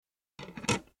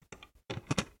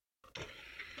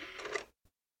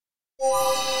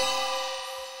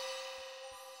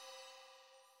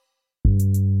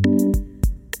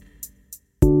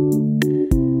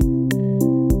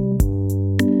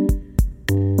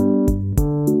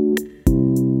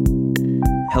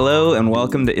Hello and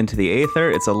welcome to Into the Aether.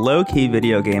 It's a low-key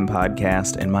video game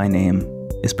podcast, and my name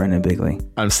is Brendan Bigley.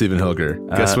 I'm Stephen Hilger.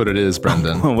 Guess what it is,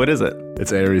 Brendan? What is it?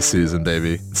 It's Aries season,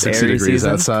 baby. 60 Aries degrees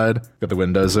season? outside. Got the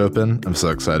windows open. I'm so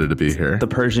excited to be here. The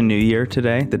Persian New Year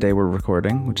today, the day we're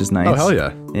recording, which is nice. Oh, hell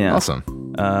yeah. Yeah. Awesome.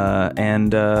 I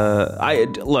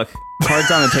look,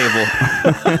 cards on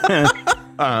the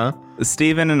table.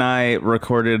 Stephen and I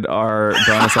recorded our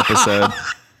bonus episode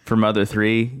for Mother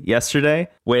 3 yesterday,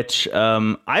 which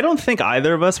I don't think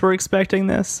either of us were expecting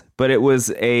this, but it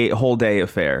was a whole day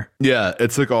affair. Yeah,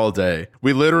 it took all day.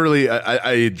 We literally,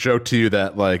 I joked to you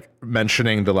that, like,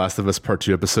 mentioning The Last of Us Part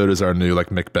 2 episode is our new, like,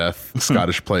 Macbeth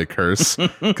Scottish play curse.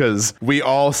 Because we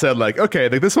all said, like, okay,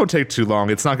 like, this won't take too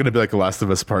long. It's not going to be like The Last of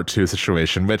Us Part 2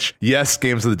 situation, which, yes,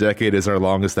 Games of the Decade is our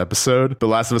longest episode. The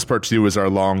Last of Us Part 2 was our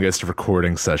longest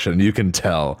recording session. You can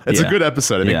tell. It's a good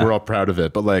episode. I think we're all proud of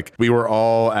it. But, like, we were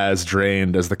all as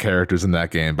drained as the characters in that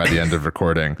game by the end of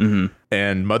recording.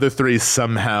 And Mother 3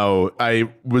 somehow, I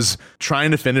was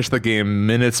trying to finish the game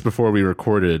minutes before we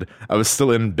recorded. I was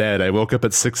still in bed. I woke up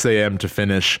at 6 a.m. to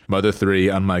finish Mother 3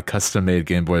 on my custom-made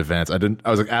Game Boy Advance. I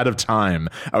was like out of time.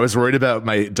 I was worried about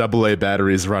my AA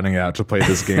batteries running out to play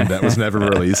this game that was never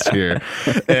released here.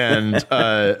 And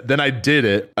then I did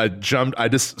it. I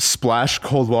just splashed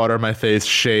cold water on my face,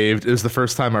 shaved. It was the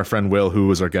first time our friend Will, who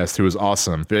was our guest, who was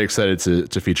awesome. Very excited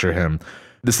to feature him.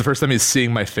 This is the first time he's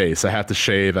seeing my face. I have to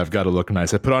shave. I've got to look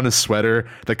nice. I put on a sweater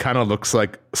that kind of looks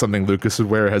like something Lucas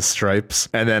would wear. It has stripes.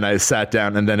 And then I sat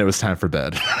down, and then it was time for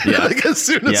bed. Yeah. Like, as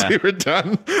soon as we were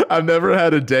done, I've never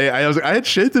had a day. I was like, I had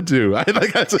shit to do. I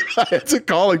had to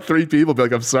call like 3 people, be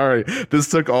like, I'm sorry. This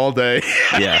took all day.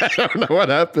 Yeah. I don't know what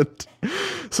happened.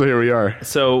 So here we are.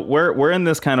 So we're in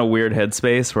this kind of weird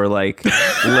headspace where, like,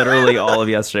 literally all of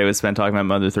yesterday was spent talking about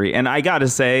Mother 3. And I gotta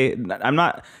say,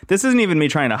 this isn't even me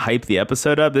trying to hype the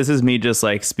episode up. This is me just,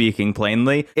 like, speaking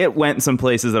plainly. It went some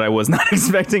places that I was not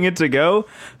expecting it to go.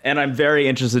 And I'm very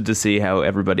interested to see how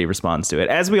everybody responds to it.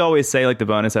 As we always say, like, the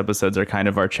bonus episodes are kind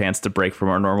of our chance to break from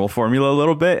our normal formula a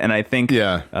little bit. And I think,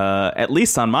 at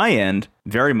least on my end,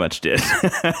 very much did.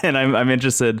 And I'm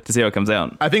interested to see how it comes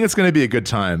out. I think it's going to be a good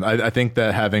time. I think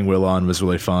that having Will on was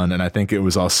really fun. And I think it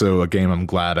was also a game I'm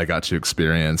glad I got to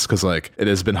experience because, like, it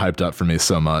has been hyped up for me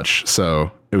so much.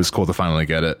 So it was cool to finally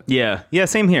get it. Yeah,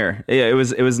 same here. Yeah, it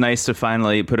was nice to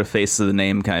finally put a face to the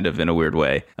name, kind of, in a weird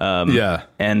way.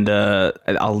 And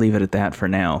I'll leave it at that for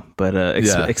now. But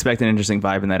expect an interesting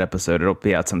vibe in that episode. It'll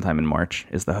be out sometime in March,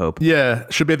 is the hope. Yeah,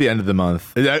 should be at the end of the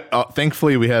month.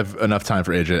 Thankfully, we have enough time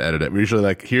for AJ to edit it. We're usually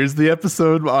like, here's the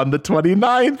episode on the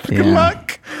 29th. Good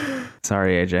luck.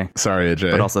 Sorry, AJ.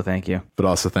 But also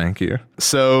thank you.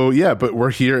 So, yeah, but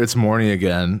we're here. It's morning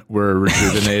again. We're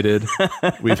rejuvenated.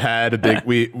 We've had a big...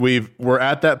 We're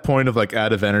at that point of, like,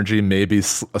 out of energy, maybe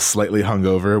a slightly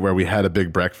hungover, where we had a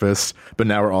big breakfast, but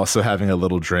now we're also having a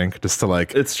little drink just to,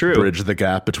 like, it's true, bridge the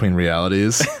gap between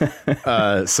realities.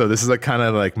 So this is, like, kind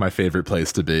of like my favorite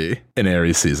place to be in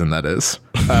Aries season, that is.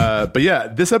 But yeah,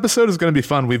 this episode is going to be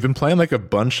fun. We've been playing, like, a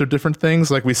bunch of different things.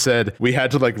 Like we said, we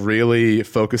had to, like, really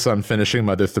focus on finishing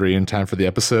Mother 3 in time for the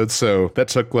episode, so that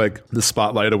took, like, the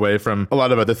spotlight away from a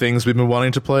lot of other things we've been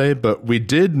wanting to play, but we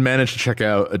did manage to check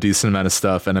out a decent amount of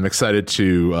stuff, and I'm excited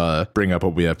to bring up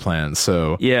what we have planned.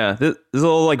 So yeah, this is a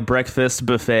little, like, breakfast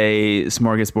buffet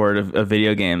smorgasbord of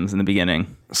video games in the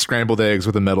beginning. Scrambled eggs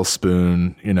with a metal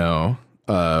spoon, you know,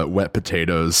 wet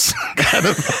potatoes kind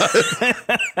of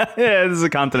Yeah, this is a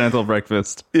continental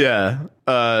breakfast. Yeah.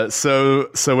 So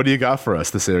what do you got for us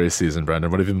this Aries season, Brendan?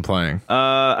 What have you been playing?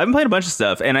 I've been playing a bunch of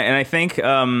stuff, and I think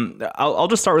I'll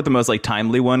just start with the most, like,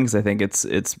 timely one, because I think it's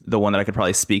the one that I could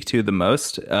probably speak to the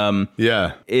most.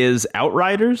 Is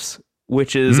Outriders,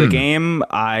 which is a game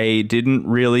I didn't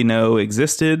really know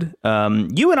existed.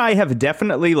 You and I have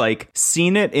definitely, like,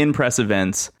 seen it in press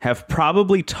events, have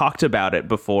probably talked about it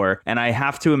before, and I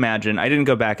have to imagine, I didn't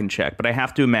go back and check, but I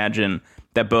have to imagine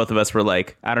that both of us were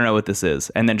like, I don't know what this is,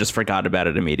 and then just forgot about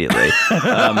it immediately.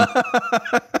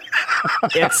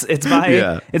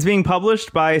 It's being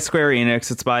published by Square Enix.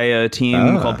 It's by a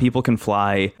team called People Can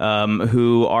Fly,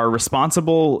 who are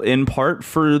responsible in part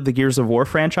for the Gears of War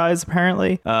franchise,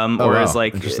 apparently,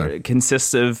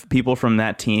 consists of people from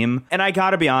that team. And I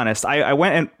gotta be honest, I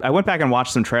went back and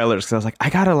watched some trailers because I was like, I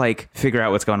gotta, like, figure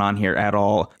out what's going on here at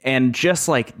all, and just,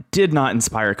 like, did not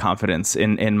inspire confidence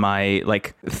in my,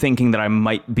 like, thinking that I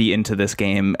might be into this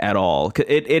game at all.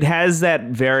 It has that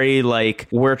very, like,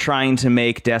 we're trying to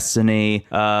make Destiny,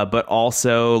 but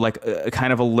also, like,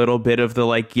 kind of a little bit of the,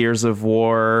 like, Gears of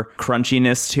War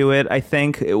crunchiness to it, I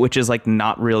think, which is, like,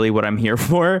 not really what I'm here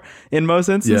for in most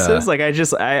instances. Like, I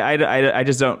just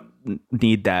don't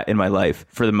need that in my life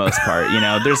for the most part. You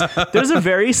know, there's a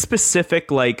very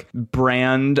specific like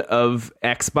brand of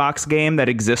Xbox game that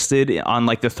existed on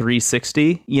like the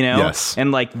 360, you know? Yes.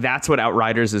 And like that's what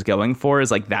Outriders is going for,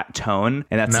 is like that tone.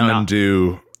 And that's Mountain not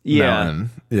Dew. Yeah. Mountain.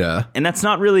 Yeah. And that's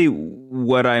not really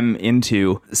what I'm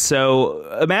into. So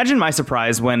imagine my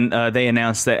surprise when they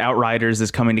announced that Outriders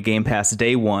is coming to Game Pass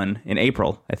day one in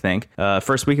April, I think.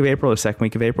 First week of April or second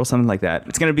week of April, something like that.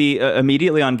 It's going to be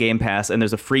immediately on Game Pass, and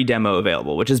there's a free demo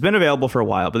available, which has been available for a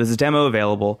while, but there's a demo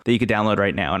available that you could download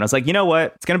right now. And I was like, you know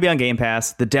what? It's going to be on Game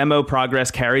Pass. The demo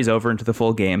progress carries over into the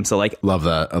full game. So like, love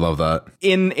that. I love that.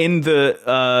 In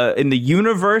the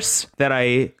universe that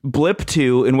I blip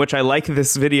to, in which I like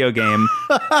this video game,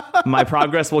 my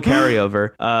progress will carry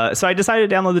over. So I decided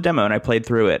to download the demo and I played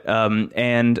through it.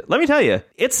 And let me tell you,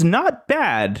 it's not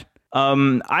bad.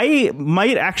 I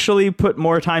might actually put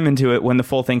more time into it when the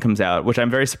full thing comes out, which I'm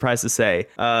very surprised to say.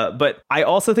 But I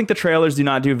also think the trailers do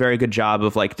not do a very good job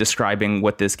of like describing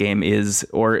what this game is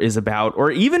or is about, or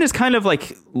even is kind of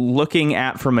like looking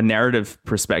at from a narrative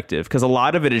perspective. Because a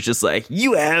lot of it is just like,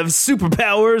 you have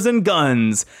superpowers and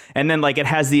guns. And then like it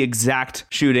has the exact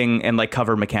shooting and like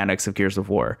cover mechanics of Gears of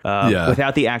War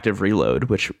without the active reload,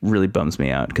 which really bums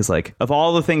me out. Because like of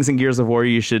all the things in Gears of War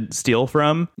you should steal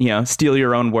from, you know, steal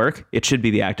your own work, it should be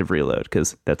the active reload,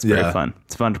 because that's very fun.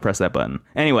 It's fun to press that button.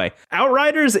 Anyway,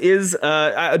 Outriders is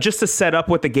just to set up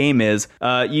what the game is.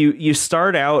 You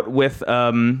start out with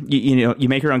you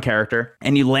make your own character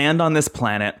and you land on this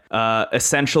planet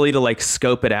essentially to like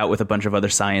scope it out with a bunch of other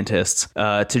scientists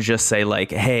to just say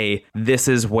like, hey, this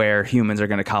is where humans are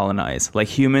going to colonize. Like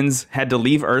humans had to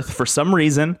leave Earth for some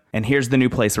reason, and here's the new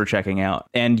place we're checking out.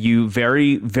 And you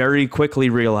very, very quickly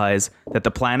realize that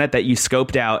the planet that you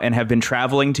scoped out and have been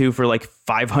traveling to for like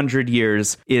 500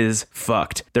 years is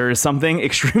fucked. There is something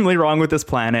extremely wrong with this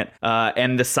planet.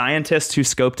 And the scientists who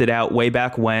scoped it out way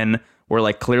back when were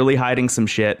like clearly hiding some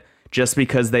shit just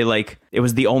because they like, it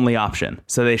was the only option.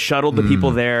 So they shuttled the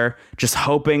people there just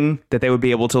hoping that they would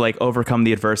be able to like overcome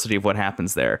the adversity of what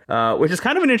happens there, which is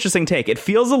kind of an interesting take. It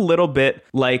feels a little bit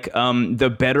like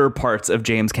the better parts of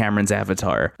James Cameron's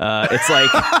Avatar. It's like...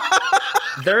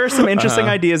 There are some interesting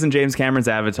ideas in James Cameron's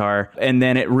Avatar, and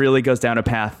then it really goes down a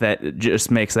path that just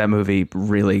makes that movie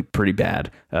really pretty bad,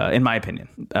 in my opinion.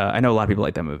 I know a lot of people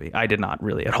like that movie. I did not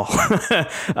really at all.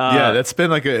 Yeah, that's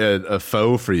been like a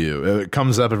foe for you. It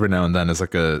comes up every now and then as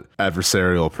like a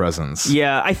adversarial presence.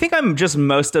 Yeah, I think I'm just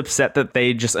most upset that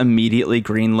they just immediately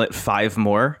greenlit 5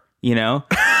 more. You know?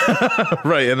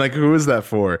 Right. And like, who is that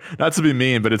for? Not to be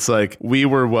mean, but it's like, we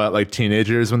were what, like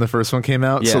teenagers when the first one came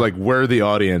out? Yeah. So like, we're the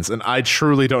audience. And I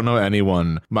truly don't know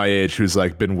anyone my age who's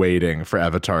like been waiting for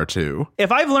Avatar 2.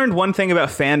 If I've learned one thing about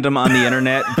fandom on the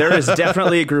internet, there is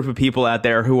definitely a group of people out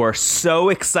there who are so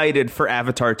excited for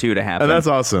Avatar 2 to happen. And that's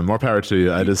awesome. More power to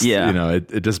you. I just, you know,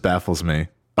 it just baffles me.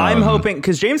 I'm hoping,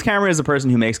 because James Cameron is a person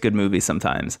who makes good movies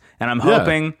sometimes, and I'm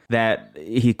hoping that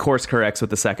he course corrects with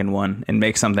the second one and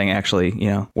makes something actually, you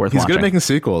know, worth watching. He's good at making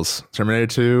sequels. Terminator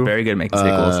 2. Very good at making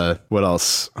sequels. What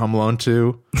else? Home Alone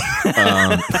 2.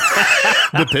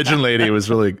 The Pigeon Lady was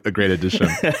really a great addition.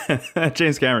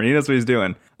 James Cameron, he knows what he's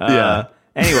doing.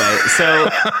 Anyway, so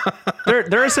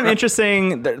there are some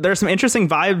interesting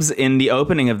vibes in the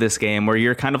opening of this game where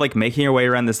you're kind of like making your way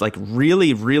around this like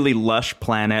really, really lush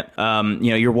planet. You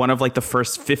know, you're one of like the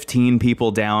first 15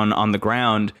 people down on the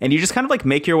ground, and you just kind of like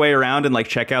make your way around and like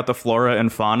check out the flora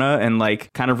and fauna and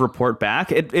like kind of report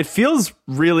back. It feels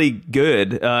really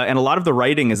good, and a lot of the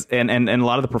writing is and a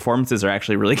lot of the performances are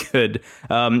actually really good.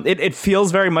 It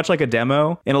feels very much like a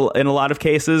demo in a lot of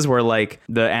cases where like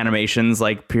the animations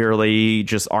like purely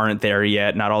just aren't there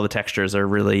yet. Not all the textures are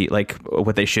really like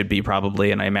what they should be probably,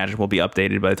 and I imagine will be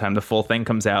updated by the time the full thing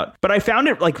comes out. But I found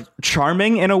it like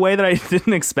charming in a way that I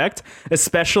didn't expect,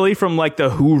 especially from like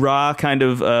the hoorah kind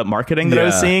of marketing that I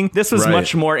was seeing. This was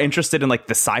much more interested in like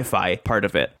the sci-fi part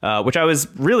of it, which I was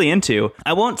really into.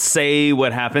 I won't say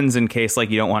what happens in case like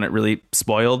you don't want it really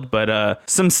spoiled, but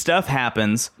some stuff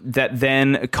happens that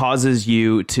then causes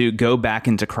you to go back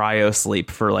into cryo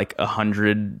sleep for like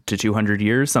 100 to 200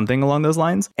 years, something along those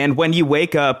lines. And when you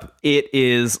wake up, it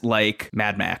is like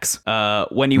Mad Max.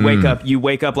 When you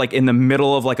wake up like in the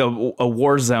middle of like a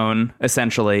war zone,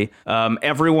 essentially.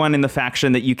 Everyone in the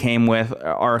faction that you came with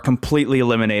are completely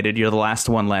eliminated. You're the last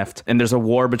one left. And there's a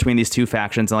war between these two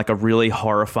factions and like a really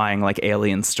horrifying like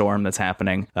alien storm that's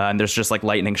happening. And there's just like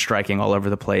lightning striking all over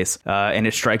the place. And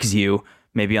it strikes you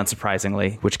maybe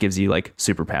unsurprisingly, which gives you like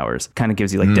superpowers, kind of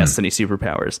gives you like Destiny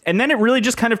superpowers. And then it really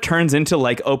just kind of turns into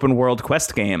like open world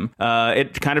quest game.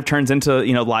 It kind of turns into,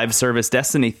 you know, live service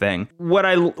Destiny thing. What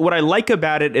I like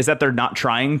about it is that they're not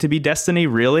trying to be Destiny,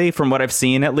 really, from what I've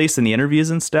seen, at least in the interviews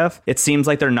and stuff. It seems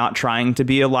like they're not trying to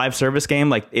be a live service game.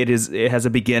 Like it has a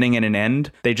beginning and an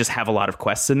end. They just have a lot of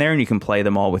quests in there and you can play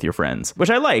them all with your friends, which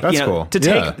I like. That's you know, cool.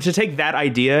 To take that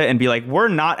idea and be like, we're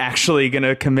not actually going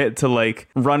to commit to like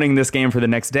running this game for the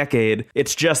next decade.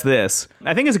 It's just this.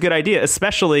 I think it's a good idea,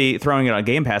 especially throwing it on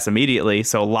Game Pass immediately.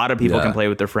 So a lot of people can play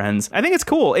with their friends. I think it's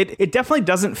cool. It definitely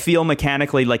doesn't feel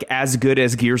mechanically like as good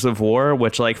as Gears of War,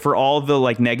 which like for all the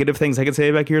like negative things I could say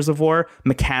about Gears of War,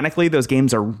 mechanically those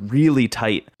games are really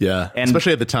tight. Yeah. And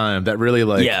especially at the time, that really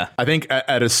like, I think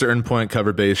at a certain point,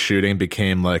 cover-based shooting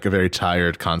became like a very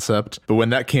tired concept. But when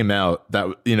that came out, that,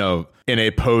 you know, in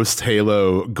a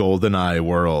post-Halo GoldenEye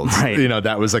world, you know,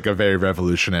 that was like a very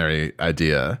revolutionary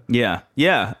idea. Yeah.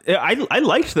 Yeah. I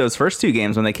liked those first two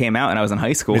games when they came out and I was in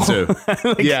high school. Me too.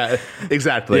 like, yeah,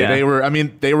 exactly. Yeah.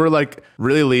 They were like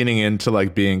really leaning into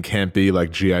like being campy,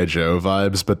 like G.I. Joe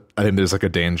vibes, but I think there's like a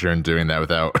danger in doing that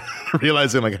without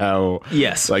realizing like how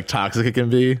like toxic it can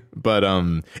be. But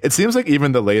it seems like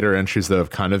even the later entries though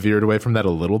have kind of veered away from that a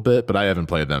little bit, but I haven't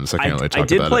played them, so I can't really talk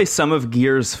about it. I did play some of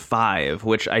Gears 5,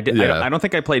 which I did. I don't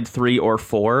think I played 3 or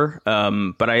 4,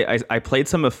 but I played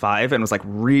some of 5 and was like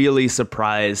really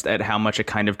surprised at how much it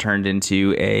kind of turned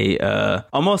into a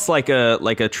almost like a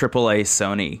AAA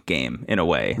Sony game in a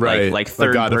way, right? Like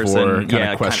third God person, of War,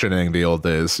 kind of questioning the old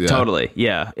days. Yeah. Totally,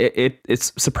 yeah.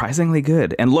 It's surprisingly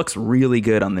good and looks really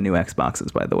good on the new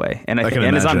Xboxes, by the way, and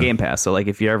and it's on Game Pass. So like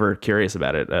if you're ever curious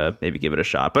about it, maybe give it a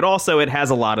shot. But also it has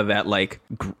a lot of that like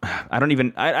I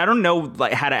don't know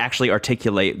like how to actually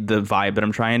articulate the vibe that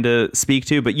I'm trying to speak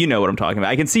to, but you know what I'm talking about.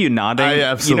 I can see you nodding. I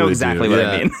absolutely you know exactly what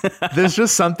I mean. There's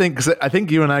just something, because I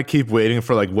think you and I keep waiting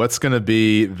for like what's going to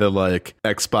be the like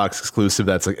Xbox exclusive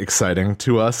that's like exciting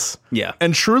to us. Yeah.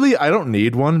 And truly, I don't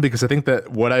need one, because I think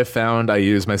that what I found I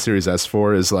use my Series S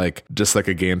for is like just like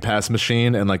a Game Pass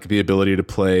machine and like the ability to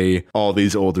play all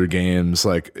these older games.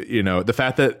 Like, you know, the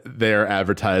fact that they're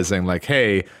advertising like,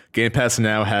 hey, Game Pass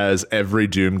now has every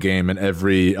Doom game and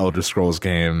every Elder Scrolls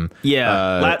game.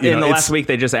 Yeah. In the last week,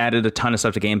 they just added a ton of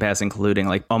stuff to Game Pass, including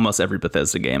like almost every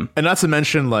Bethesda game. And not to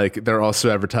mention, like, they're also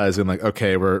advertising like,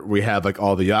 okay, we have like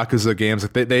all the Yakuza games.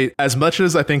 Like they as much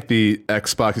as I think the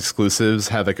Xbox exclusives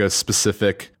have like a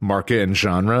specific market and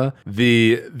genre,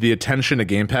 the attention to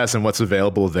Game Pass and what's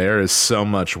available there is so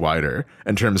much wider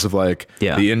in terms of like the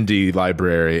indie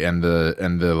library and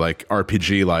the like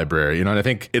RPG library. You know, and I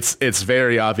think it's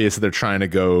very obvious that they're trying to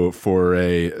go for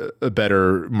a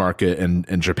better market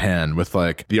in Japan with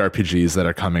like the RPGs that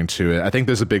are coming to it. I think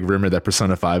there's a big rumor that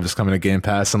Persona 5 is coming to Game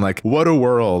Pass, and like, what a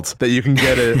world that you can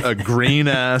get a green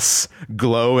ass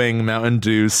glowing Mountain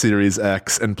Dew Series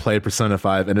X and play Persona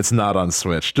 5 and it's not on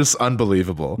Switch. Just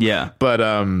unbelievable. Yeah. But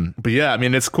yeah, I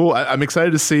mean, it's cool. I'm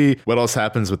excited to see what else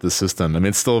happens with the system. I mean,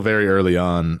 it's still very early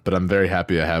on, but I'm very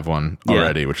happy I have one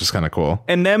already, which is kind of cool.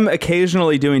 And them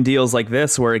occasionally doing deals like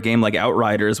this, where a game like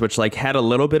Outriders, which like had a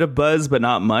little bit of buzz but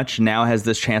not much, now has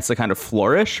this chance to kind of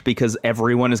flourish because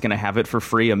everyone is going to have it for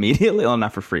free immediately. Well,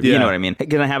 not for free, but you know what I mean.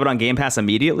 Going to have it on Game Pass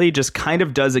immediately just kind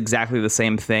of does exactly the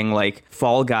same thing like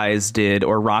Fall Guys did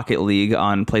or Rocket League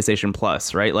on PlayStation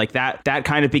Plus, right? Like that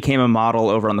kind of became a model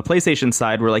over on the PlayStation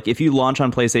side where like if you launch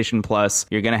on PlayStation Plus,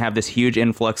 you're going to have this huge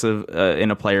influx of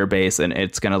in a player base, and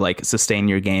it's going to like sustain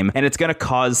your game, and it's going to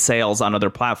cause sales on other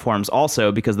platforms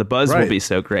also because the buzz will be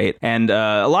so great. And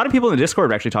a lot of people in the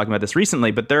Discord are actually talking about this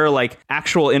recently, but there are like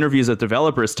actual interviews with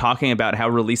developers talking about how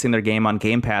releasing their game on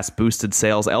Game Pass boosted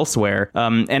sales elsewhere.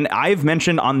 And I've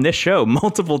mentioned on this show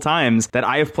multiple times that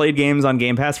I have played games on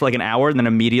Game Pass for like an hour and then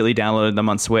immediately downloaded them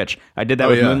on Switch. I did that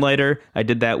with Moonlighter. I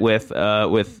did that with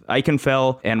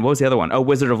Eichenfell, and what was the other one? Oh,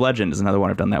 Wizard of Legend is another one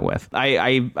I've done that with.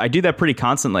 I do that pretty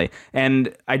constantly,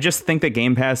 and I just think that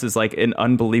Game Pass is like an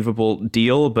unbelievable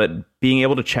deal. But being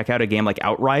able to check out a game like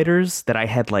Outriders that I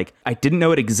didn't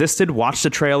know it existed, watched the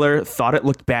trailer, thought it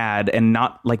looked bad and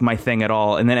not like my thing at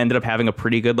all, and then ended up having a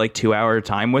pretty good like 2-hour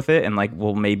time with it, and like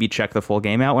we'll maybe check the full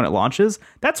game out when it launches.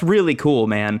 That's really cool,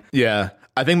 man. Yeah.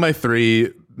 I think my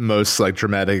 3 most like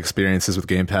dramatic experiences with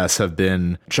Game Pass have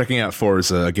been checking out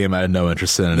Forza, a game I had no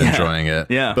interest in, and enjoying it.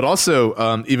 Yeah. But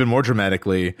also, even more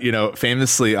dramatically, you know,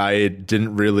 famously, I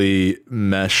didn't really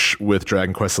mesh with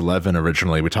Dragon Quest XI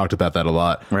originally. We talked about that a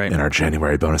lot in our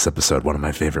January bonus episode, one of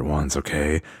my favorite ones.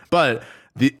 Okay. But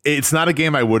it's not a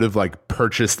game I would have like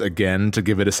purchased again to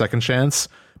give it a second chance.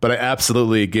 but I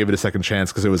absolutely gave it a second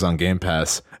chance because it was on Game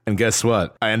Pass. And guess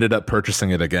what? I ended up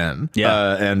purchasing it again.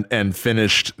 And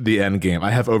finished the end game.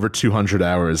 I have over 200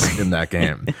 hours in that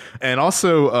game. And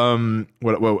also,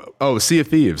 Sea of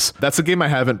Thieves. That's a game I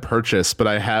haven't purchased, but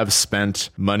I have spent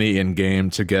money in game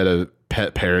to get a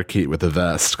pet parakeet with a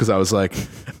vest because I was like,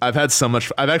 I've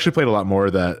actually played a lot more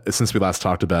of that since we last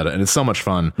talked about it, and it's so much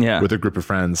fun with a group of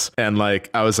friends. And like,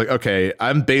 I was like, okay,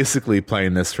 I'm basically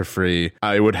playing this for free.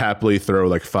 I would happily throw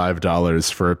like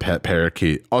 $5 for a pet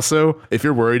parakeet. Also, if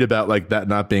you're worried about like that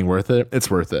not being worth it,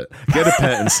 it's worth it. Get a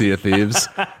pet and Sea of Thieves.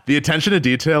 The attention to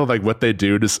detail, like what they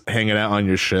do just hanging out on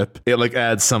your ship, it like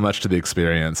adds so much to the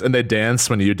experience. And they dance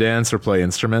when you dance or play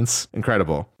instruments.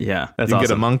 Incredible. Yeah, that's you can awesome.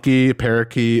 get a monkey, a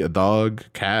parakeet, a dog,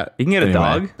 cat. You can get a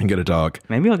dog? You can get a dog.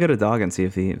 Maybe I'll get a dog and Sea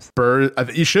of Thieves. Bird.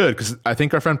 You should, because I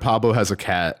think our friend Pablo has a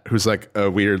cat who's like a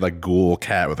weird like ghoul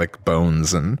cat with like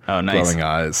bones and glowing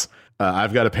eyes.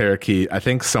 I've got a parakeet. I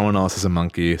think someone else is a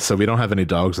monkey, so we don't have any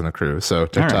dogs in the crew. So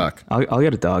TikTok. Right. I'll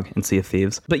get a dog and Sea of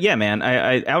Thieves. But yeah, man,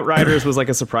 I Outriders was like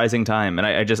a surprising time, and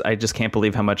I just can't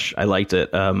believe how much I liked it.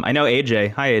 I know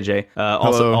AJ. Hi AJ.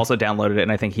 Also downloaded it,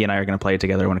 and I think he and I are going to play it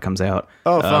together when it comes out.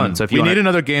 Oh, fun! So if we need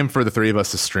another game for the three of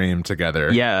us to stream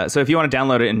together. Yeah. So if you want to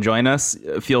download it and join us,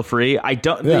 feel free. I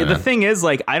don't. Yeah, the thing is,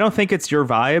 like, I don't think it's your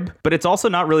vibe, but it's also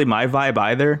not really my vibe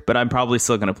either. But I'm probably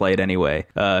still going to play it anyway.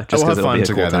 Just because we'll have fun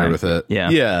together with it.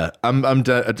 Yeah. I'm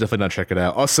definitely gonna check it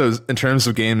out. Also, in terms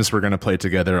of games we're gonna play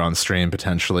together on stream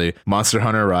potentially, Monster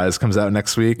Hunter Rise comes out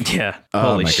next week. Yeah.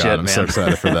 Holy shit, God, I'm so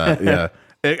excited for that. Yeah.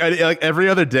 Like every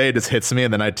other day it just hits me,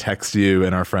 and then I text you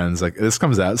and our friends like, this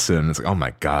comes out soon. It's like, oh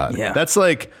my God. Yeah. That's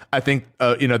like, I think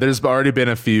there's already been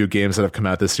a few games that have come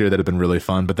out this year that have been really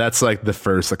fun, but that's like the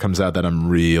first that comes out that I'm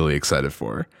really excited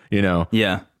for.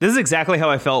 Yeah. This is exactly how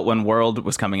I felt when World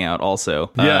was coming out also.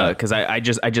 Because I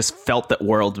just felt that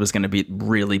World was going to be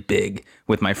really big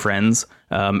with my friends.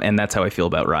 And that's how I feel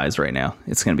about Rise right now.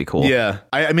 It's going to be cool. Yeah.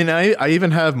 I mean, I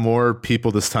even have more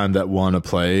people this time that want to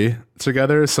play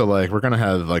together. So like, we're going to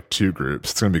have like 2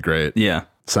 groups. It's going to be great. Yeah.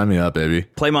 Sign me up, baby.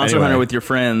 Play Monster Hunter with your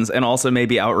friends, and also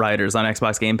maybe Outriders on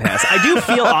Xbox Game Pass. I do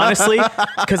feel, honestly,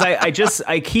 because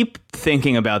I keep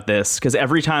thinking about this, because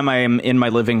every time I am in my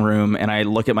living room and I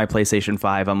look at my PlayStation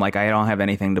 5, I'm like, I don't have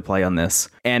anything to play on this.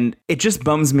 And it just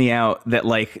bums me out that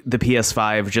like the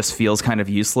PS5 just feels kind of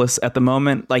useless at the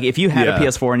moment. Like if you had a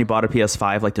PS4 and you bought a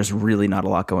PS5, like there's really not a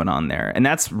lot going on there. And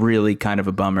that's really kind of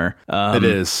a bummer. It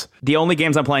is. The only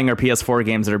games I'm playing are PS4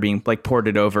 games that are being like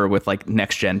ported over with like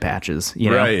next gen patches, you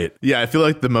know? Right. Yeah, I feel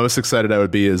like the most excited I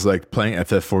would be is like playing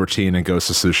FF14 and Ghost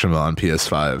of Tsushima on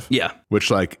PS5. Yeah.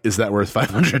 Which like, is that worth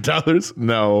 $500?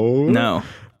 No.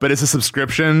 But is a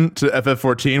subscription to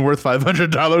FF14 worth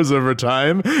 $500 over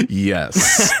time?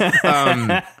 Yes.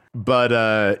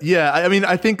 But yeah, I mean,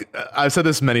 I think I've said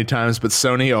this many times, but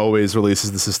Sony always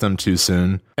releases the system too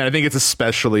soon. And I think it's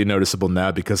especially noticeable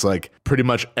now because like pretty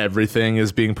much everything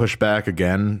is being pushed back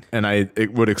again. And I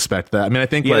would expect that. I mean, I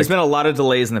think there's been a lot of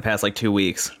delays in the past like 2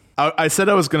 weeks. I said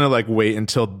I was going to like wait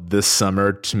until this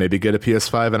summer to maybe get a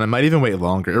PS5, and I might even wait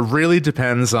longer. It really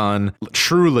depends on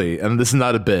truly, and this is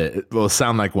not a bit, it will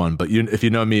sound like one, but if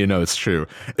you know me, you know it's true.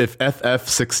 If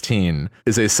FF16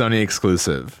 is a Sony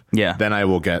exclusive, then I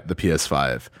will get the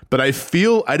PS5. But I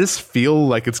just feel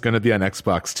like it's going to be on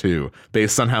Xbox too,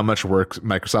 based on how much work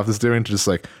Microsoft is doing to just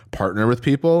like partner with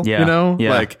people, you know?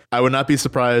 Like I would not be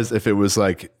surprised if it was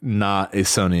like not a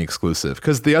Sony exclusive,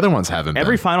 because the other ones haven't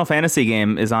Every been. Final Fantasy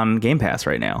game is on Game Pass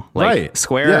right now. Like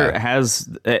Square has,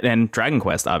 and Dragon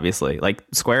Quest obviously, like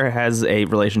Square has a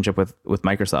relationship with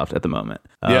Microsoft at the moment.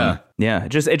 It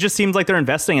just seems like they're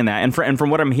investing in that. And from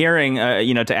what I'm hearing,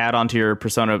 to add on to your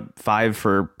Persona 5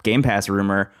 for Game Pass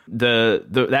rumor,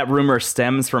 that rumor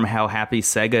stems from how happy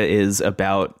Sega is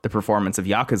about the performance of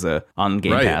Yakuza on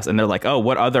Game Pass, and they're like, oh,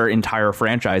 what other entire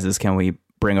franchises can we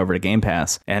bring over to Game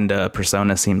Pass? And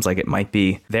Persona seems like it might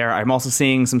be there. I'm also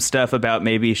seeing some stuff about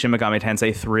maybe Shin Megami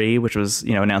Tensei 3, which was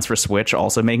announced for Switch,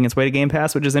 also making its way to Game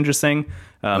Pass, which is interesting.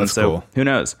 That's cool. Who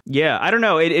knows? Yeah, I don't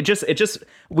know. It just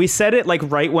we said it like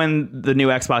right when the new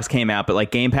Xbox came out, but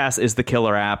like Game Pass is the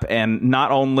killer app, and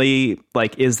not only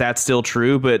like is that still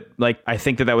true, but like I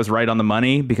think that was right on the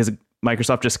money, because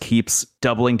Microsoft just keeps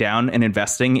doubling down and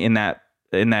investing in that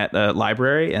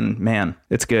library, and man,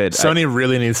 it's good. Sony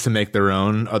really needs to make their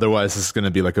own, otherwise it's going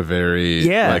to be like a very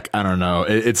like, I don't know,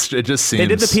 it just seems. They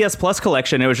did the PS Plus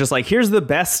collection. It was just like, here's the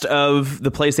best of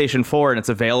the PlayStation 4, and it's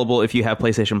available if you have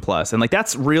PlayStation Plus, and like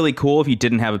that's really cool if you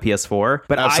didn't have a PS4.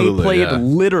 But absolutely, I played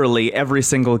literally every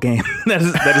single game that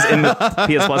is in the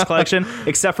PS Plus collection,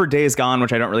 except for Days Gone,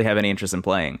 which I don't really have any interest in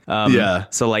playing.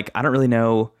 So like I don't really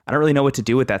know I don't really know what to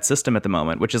do with that system at the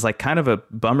moment, which is like kind of a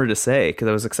bummer to say because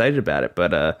I was excited about it.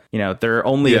 But, there are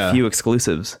only a few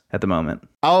exclusives at the moment.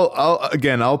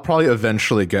 I'll probably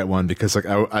eventually get one because like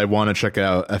I want to check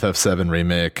out FF7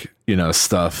 remake,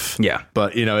 stuff. Yeah.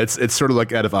 But it's sort of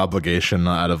like out of obligation,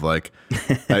 not out of like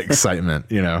excitement,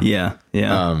 Yeah.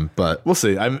 Yeah. But we'll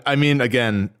see. I mean,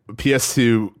 again,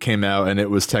 PS2 came out and it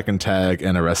was Tekken Tag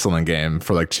and a wrestling game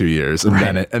for like 2 years,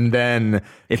 and then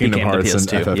it Kingdom became Hearts and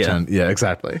PS2, FF10. Yeah,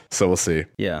 exactly. So we'll see.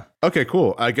 Yeah. Okay,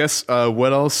 cool. I guess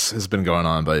what else has been going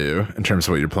on by you in terms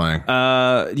of what you're playing?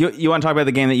 You want to talk about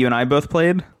the game that you and I both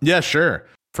played? Yeah, sure.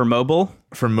 For mobile?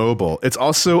 For mobile. It's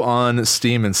also on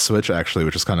Steam and Switch, actually,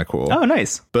 which is kind of cool. Oh,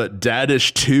 nice. But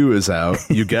Dadish 2 is out.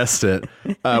 You guessed it.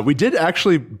 We did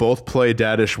actually both play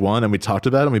Dadish 1, and we talked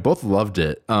about it, and we both loved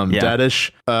it.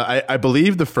 Dadish, I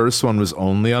believe the first one was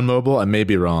only on mobile. I may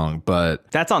be wrong,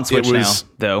 but... That's on Switch now,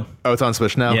 though. Oh, it's on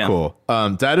Switch now? Yeah. Cool.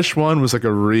 Dadish 1 was like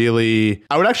a really...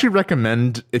 I would actually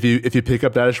recommend, if you pick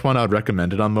up Dadish 1, I would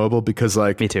recommend it on mobile because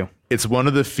like... Me too. It's one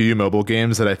of the few mobile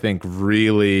games that I think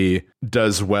really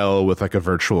does well with like a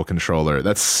virtual controller.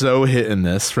 That's so hit and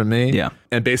miss for me. Yeah.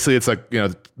 And basically it's like,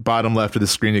 bottom left of the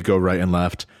screen, you go right and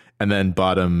left, and then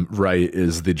bottom right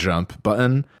is the jump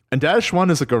button. And Dash 1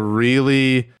 is like a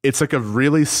really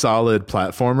solid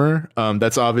platformer.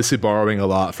 That's obviously borrowing a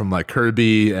lot from like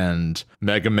Kirby and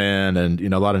Mega Man and,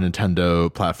 a lot of Nintendo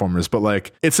platformers. But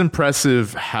like, it's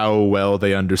impressive how well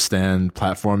they understand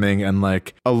platforming, and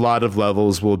like a lot of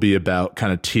levels will be about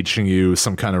kind of teaching you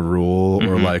some kind of rule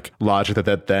or like logic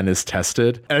that then is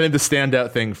tested. And I think the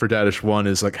standout thing for Dash 1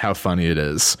 is like how funny it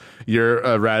is. You're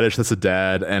a Radish that's a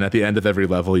dad, and at the end of every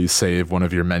level, you save one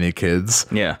of your many kids.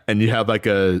 Yeah. And you have like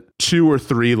a 2 or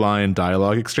 3 line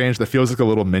dialogue exchange that feels like a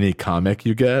little mini comic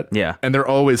you get. Yeah. And they're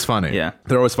always funny. Yeah.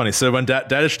 They're always funny. So when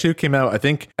Dadish 2 came out, I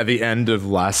think at the end of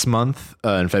last month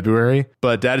in February,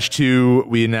 but Dadish 2,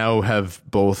 we now have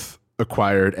both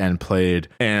acquired and played,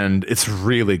 and it's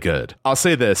really good. I'll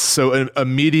say this. So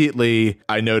immediately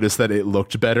I noticed that it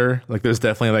looked better. Like there's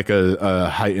definitely like a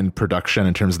heightened production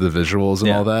in terms of the visuals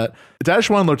and all that.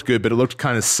 Dash 1 looked good, but it looked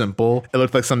kind of simple. It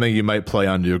looked like something you might play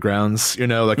on Newgrounds,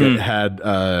 like it had,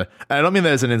 I don't mean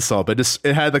that as an insult, but just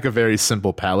it had like a very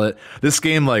simple palette. This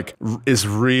game like is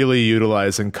really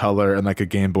utilizing color in like a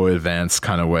Game Boy Advance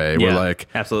kind of way, where like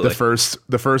absolutely.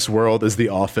 the first world is the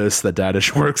office that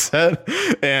Dadish works at,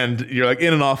 and you're like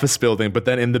in an office building, but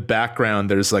then in the background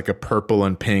there's like a purple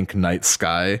and pink night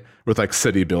sky with like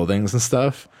city buildings and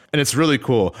stuff. And it's really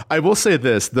cool. I will say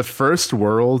this, the first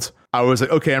world, I was like,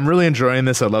 okay, I'm really enjoying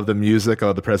this. I love the music. I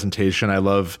love the presentation. I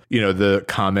love, the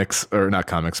comics, or not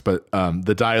comics, but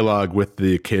the dialogue with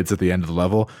the kids at the end of the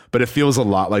level. But it feels a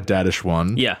lot like Dadish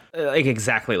 1. Yeah, like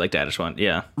exactly like Dadish 1.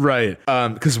 Yeah. Right.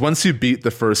 Because once you beat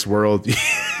the first world,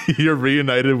 you're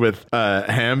reunited with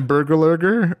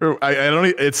Hamburger. I don't.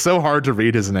 It's so hard to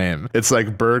read his name. It's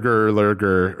like Burger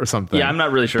Lurger or something. Yeah, I'm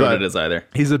not really sure what it is either.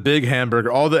 He's a big hamburger.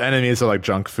 All the enemies are like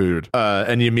junk food.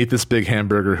 And you meet this big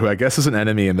hamburger who I guess is an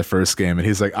enemy in the first game, and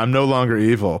he's like, I'm no longer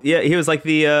evil. Yeah, he was like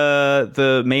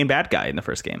the main bad guy in the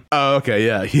first game. Oh, okay,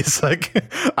 yeah. He's like,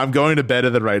 I'm going to bed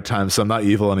at the right time, so I'm not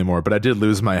evil anymore, but I did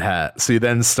lose my hat. So you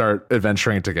then start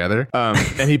adventuring together.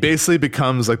 And he basically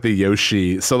becomes like the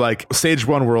Yoshi. So like stage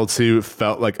 1, world 2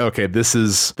 felt like, okay,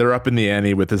 they're up in the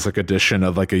ante with this like addition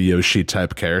of like a Yoshi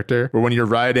type character, where when you're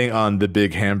riding on the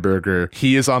big hamburger,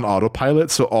 he is on autopilot,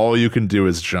 so all you can do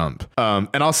is jump. And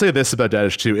I'll say this about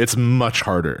Dadish 2, it's much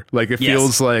harder. Like it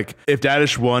feels like if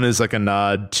Dadish 1 is like a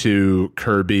nod to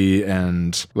Kirby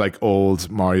and like old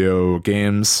Mario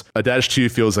games, Dadish 2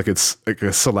 feels like it's like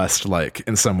a Celeste-like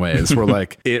in some ways, where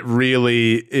like it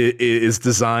really is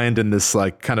designed in this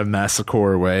like kind of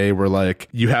massacre way, where like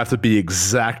you have to be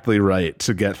exactly right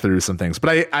to get through some things.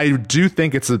 But I do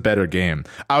think it's a better game.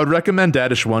 I would recommend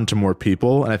Dadish 1 to more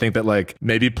people, and I think that like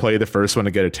maybe play the first one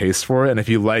to get a taste for it, and if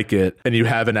you like it and you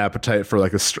have an appetite for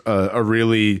like a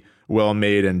really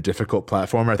well-made and difficult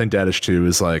platformer, I think Dadish 2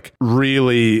 is like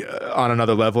really on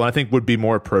another level, and I think would be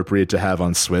more appropriate to have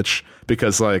on Switch,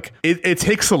 because like it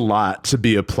takes a lot to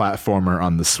be a platformer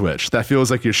on the Switch. That feels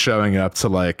like you're showing up to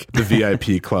like the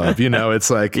VIP club, it's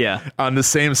like on the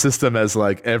same system as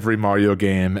like every Mario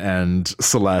game and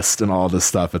Celeste and all this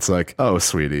stuff. It's like, oh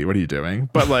sweetie, what are you doing?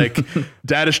 But like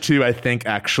Dadish 2 I think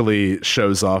actually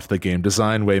shows off the game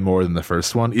design way more than the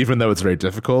first one, even though it's very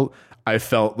difficult. I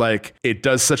felt like it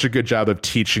does such a good job of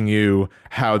teaching you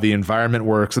how the environment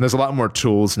works, and there's a lot more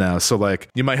tools now. So like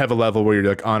you might have a level where you're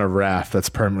like on a raft that's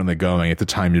permanently going at the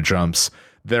time you jumps.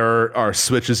 there are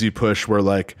switches you push where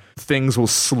like things will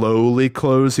slowly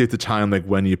close. You have to time like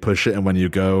when you push it and when you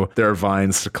go. There are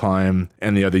vines to climb,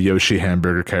 and the Yoshi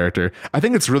hamburger character. I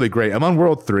think it's really great. I'm on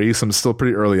World 3, so I'm still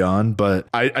pretty early on, but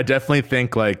I definitely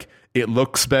think like it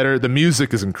looks better. The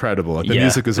music is incredible. Like, the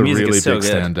music is a really big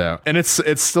standout. And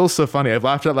it's still so funny. I've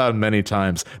laughed out loud many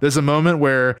times. There's a moment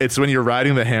where it's when you're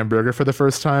riding the hamburger for the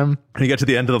first time, and you get to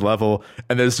the end of the level,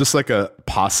 and there's just like a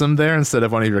possum there instead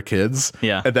of one of your kids.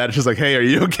 Yeah. And that's just like, hey, are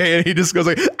you okay? And he just goes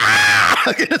like, ah!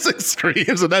 Like, it just like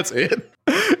screams, and that's it.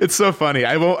 It's so funny.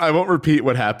 I won't repeat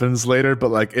what happens later,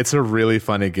 but like, it's a really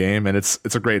funny game, and it's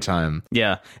a great time.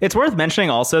 Yeah. It's worth mentioning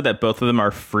also that both of them are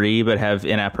free, but have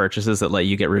in-app purchases that let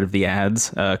you get rid of the ads,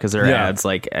 because there are ads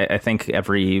like I think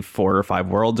every 4 or 5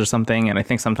 worlds or something, and I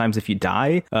think sometimes if you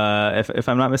die, if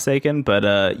I'm not mistaken,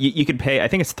 but you could pay, I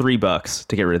think it's $3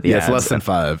 to get rid of the ads. Yeah, it's less than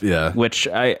 5. Yeah, which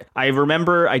I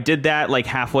remember I did that like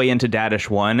halfway into Dadish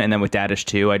 1, and then with Dadish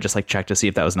 2 I just like checked to see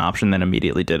if that was an option, then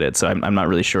immediately did it. So I'm not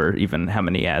really sure even how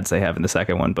many ads they have in the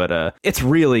second one, but it's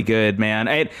really good, man.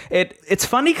 It's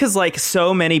funny because like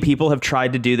so many people have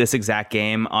tried to do this exact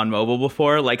game on mobile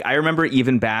before. Like, I remember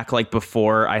even back like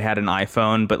before I had an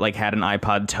iPhone but like had an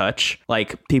iPod Touch,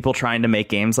 like people trying to make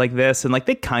games like this, and like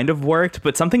they kind of worked,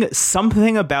 but something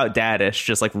about Dadish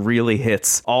just like really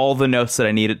hits all the notes that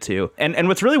I need it to. And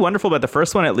what's really wonderful about the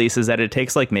first one, at least, is that it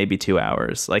takes like maybe 2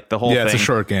 hours. Like the whole thing. Yeah, it's a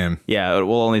short game. Yeah, it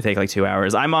will only take like 2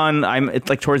 hours. It's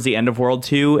like towards the end of World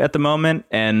 2 at the moment,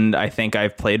 and I think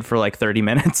I've played for like 30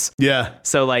 minutes. Yeah.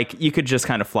 So like you could just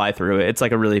kind of fly through it. It's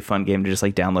like a really fun game to just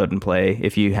like download and play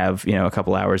if you have, a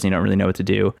couple hours and you don't really know what to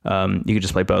do. You could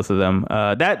just play both of them.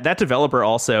 That developer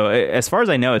also, as far as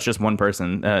I know, it's just one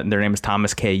person. Their name is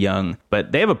Thomas K. Young,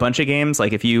 but they have a bunch of games.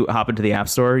 Like if you hop into the App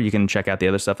Store, you can check out the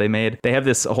other stuff they made. They have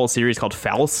this whole series called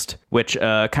Faust, which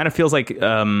kind of feels like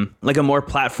a more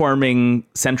platforming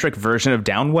centric version of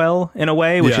Downwell in a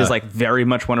way, which is like very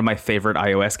much one of my favorite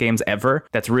iOS games ever.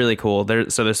 That's really cool.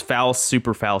 There's Faust,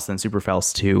 Super Faust, and Super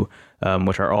Faust 2.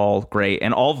 Which are all great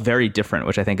and all very different,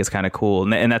 which I think is kind of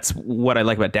cool. And that's what I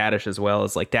like about Dadish as well,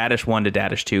 is like Dadish 1 to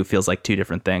Dadish 2 feels like 2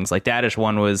 different things. Like Dadish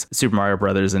 1 was Super Mario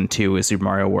Brothers and 2 is Super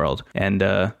Mario World. And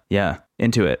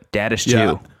into it. Dadish 2.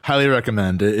 Yeah, highly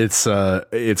recommend. It's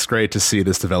great to see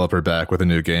this developer back with a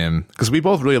new game, because we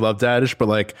both really love Dadish, but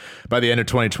like by the end of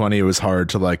 2020 it was hard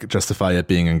to like justify it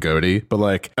being in GOTY. But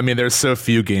like, I mean, there's so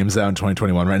few games out in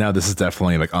 2021 right now. This is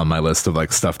definitely like on my list of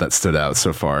like stuff that stood out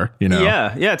so far,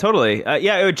 Yeah, totally.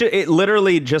 It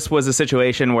literally just was a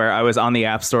situation where I was on the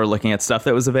App Store looking at stuff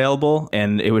that was available,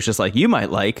 and it was just like, you might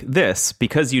like this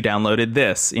because you downloaded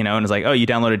this, and it's like, oh, you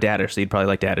downloaded Dadish, so you'd probably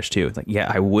like Dadish 2. It's like,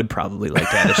 yeah, I would probably like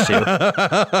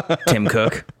Dadish 2. Tim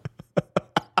Cook.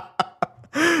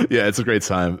 Yeah, it's a great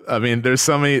time. I mean, there's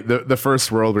so many. The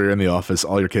first world where you're in the office,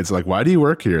 all your kids are like, "Why do you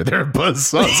work here?" There are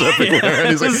buzzsaws everywhere, and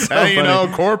he's like, so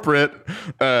 "Hey, corporate."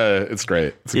 It's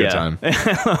great. It's a good time.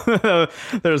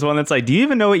 There's one that's like, "Do you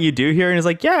even know what you do here?" And he's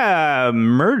like, "Yeah,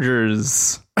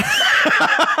 mergers."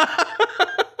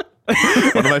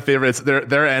 One of my favorites. There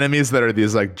are enemies that are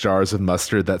these like jars of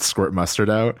mustard that squirt mustard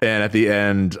out, and at the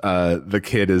end, the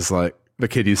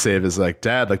kid you save is like,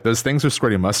 "Dad, like those things are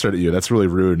squirting mustard at you. That's really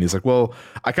rude." And he's like, "Well,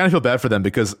 I kind of feel bad for them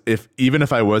because even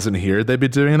if I wasn't here, they'd be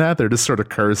doing that. They're just sort of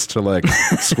cursed to like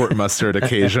squirt mustard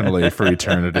occasionally for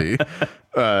eternity," which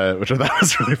I thought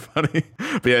was really funny.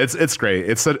 But yeah, it's great.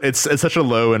 It's such a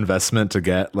low investment to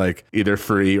get like either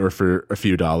free or for a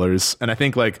few dollars. And I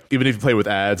think like even if you play with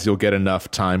ads, you'll get enough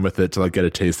time with it to like get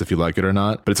a taste if you like it or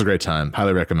not. But it's a great time.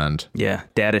 Highly recommend. Yeah,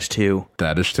 Dadish 2.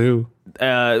 Dadish 2.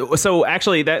 So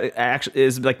actually, that actually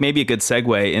is like maybe a good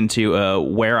segue into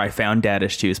where I found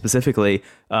Dadish 2 specifically.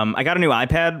 I got a new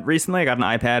iPad recently. I got an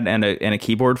iPad and a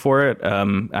keyboard for it.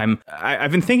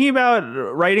 I've been thinking about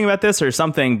writing about this or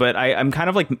something, but I'm kind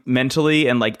of like mentally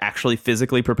and like actually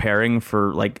physically preparing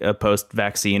for like a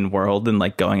post-vaccine world and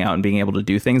like going out and being able to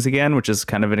do things again, which is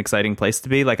kind of an exciting place to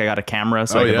be. Like I got a camera,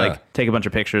 so I could like take a bunch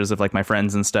of pictures of like my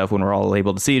friends and stuff when we're all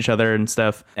able to see each other and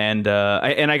stuff. And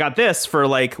I got this for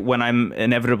like when I'm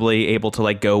inevitably able to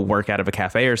like go work out of a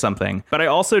cafe or something. But I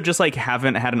also just like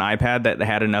haven't had an iPad that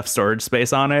had enough storage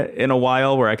space on it in a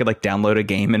while where I could like download a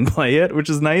game and play it, which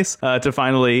is nice to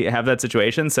finally have that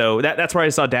situation. So that's where I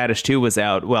saw Dadish 2 was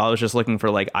out. Well, I was just looking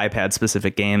for like iPad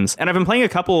specific games, and I've been playing a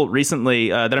couple recently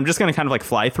that I'm just going to kind of like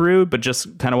fly through, but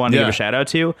just kind of wanted to give a shout out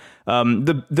to.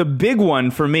 The big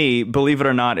one for me, believe it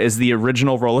or not, is the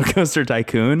original Roller Coaster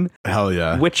Tycoon. Hell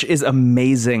yeah. Which is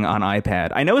amazing on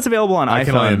iPad. I know it's available on iPhone. I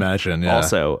can only imagine, yeah.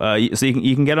 Also, so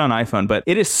you can get it on iPhone, but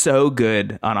it is so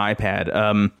good on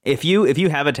iPad. If you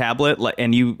have a tablet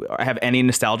and you have any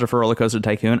nostalgia for Roller Coaster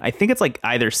Tycoon, I think it's like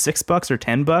either $6 or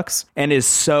 $10 and is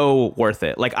so worth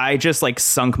it. Like I just like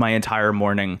sunk my entire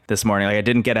morning this morning. Like I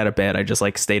didn't get out of bed. I just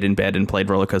like stayed in bed and played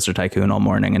Roller Coaster Tycoon all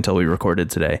morning until we recorded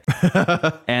today.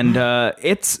 And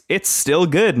it's still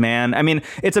good, man. I mean,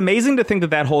 it's amazing to think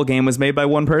that whole game was made by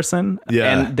one person.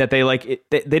 Yeah. And that they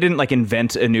didn't like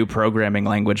invent a new programming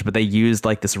language, but they used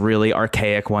like this really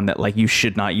archaic one that like you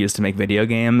should not use to make video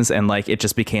games, and like it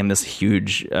just became this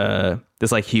huge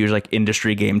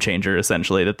industry game changer,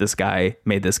 essentially, that this guy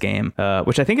made this game,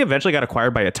 which I think eventually got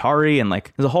acquired by Atari, and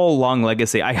like there's a whole long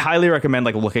legacy. I highly recommend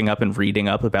like looking up and reading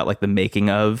up about like the making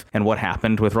of and what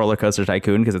happened with Roller Coaster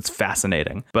Tycoon, because it's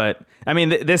fascinating. But I mean,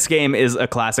 this game is a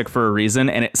classic for a reason,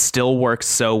 and it still works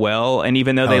so well. And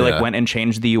even though they went and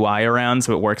changed the UI around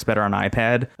so it works better on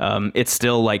iPad, it's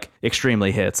still like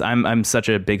extremely hits. I'm such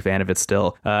a big fan of it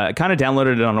still. I kind of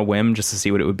downloaded it on a whim just to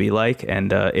see what it would be like,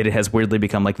 and it has weirdly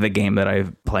become like the game that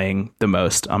I'm playing the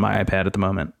most on my iPad at the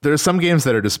moment. There's some games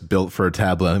that are just built for a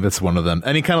tablet. I think that's one of them.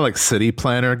 Any kind of like city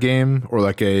planner game or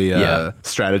like a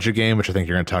strategy game, which I think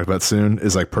you're going to talk about soon,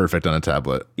 is like perfect on a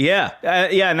tablet. Yeah.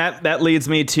 And that leads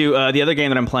me to the other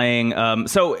game that I'm playing.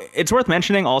 So it's worth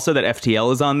mentioning also that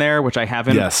FTL is on there, which I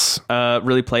haven't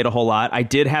really played a whole lot. I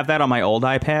did have that on my old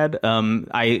iPad.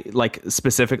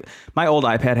 My old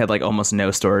iPad had like almost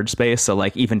no storage space. So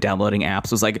like even downloading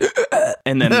apps was like,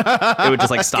 and then it would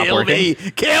just like stop working.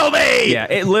 Kill me! Yeah,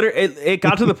 it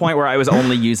got to the point where I was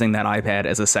only using that iPad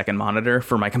as a second monitor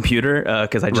for my computer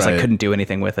because I just like couldn't do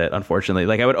anything with it, unfortunately.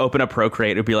 Like I would open up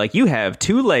Procreate, it would be like, you have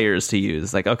 2 layers to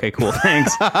use. Like, okay, cool,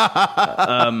 thanks.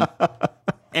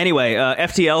 Anyway,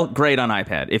 FTL, great on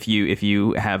iPad. If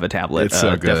you have a tablet, it's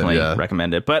so good, definitely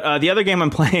recommend it. But the other game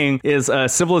I'm playing is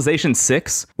Civilization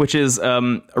 6, which is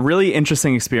a really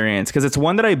interesting experience because it's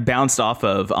one that I bounced off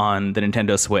of on the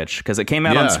Nintendo Switch because it came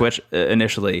out on Switch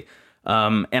initially.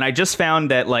 And I just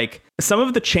found that like some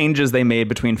of the changes they made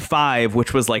between 5,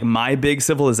 which was like my big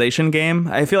Civilization game.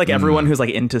 I feel like everyone who's like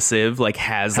into Civ like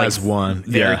has one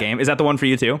their game. Is that the one for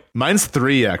you too? Mine's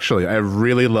 3 actually. I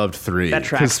really loved 3. That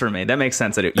tracks for me. That makes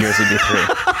sense that yours would be 3.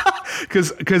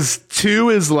 Because 2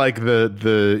 is like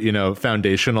the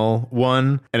foundational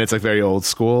one, and it's like very old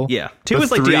school. Yeah, 2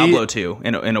 is like Diablo 2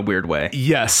 in a weird way.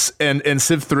 Yes, and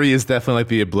Civ 3 is definitely like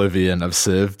the Oblivion of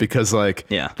Civ because like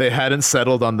they hadn't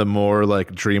settled on the more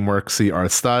like DreamWorksy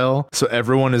art style, so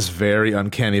everyone is very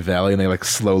Uncanny Valley, and they like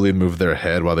slowly move their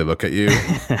head while they look at you.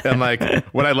 And like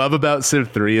what I love about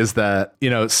Civ 3 is that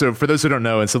so for those who don't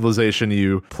know, in Civilization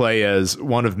you play as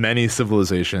one of many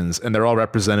civilizations, and they're all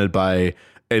represented by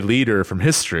a leader from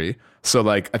history. So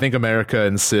like I think America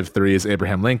in Civ 3 is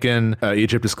Abraham Lincoln,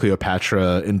 Egypt is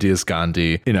Cleopatra, India is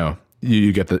Gandhi.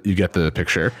 You get the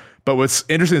picture. But what's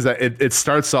interesting is that it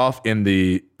starts off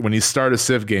when you start a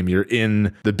Civ game, you're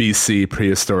in the BC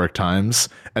prehistoric times,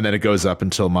 and then it goes up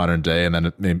until modern day,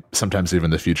 and then sometimes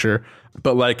even the future.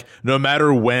 But like no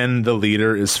matter when the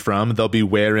leader is from, they'll be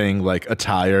wearing like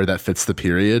attire that fits the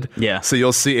period. Yeah. So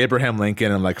you'll see Abraham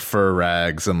Lincoln in like fur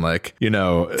rags and like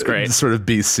it's great sort of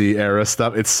BC era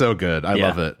stuff. It's so good. I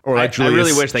love it. Or like I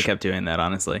really wish they kept doing that.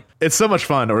 Honestly, it's so much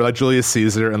fun. Or like Julius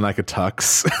Caesar in like a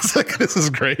tux. It's like this is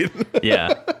great.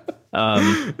 Yeah.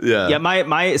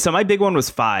 My big one was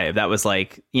 5. That was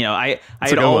like, I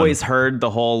had always heard the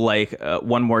whole like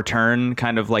one more turn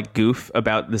kind of like goof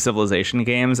about the Civilization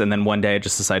games, and then one day I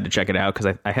just decided to check it out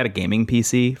because I had a gaming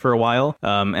PC for a while,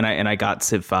 and I got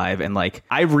Civ 5, and like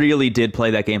I really did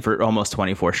play that game for almost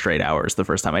 24 straight hours the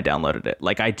first time I downloaded it.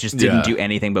 Like I just didn't do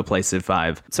anything but play Civ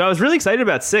 5. So I was really excited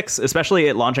about 6, especially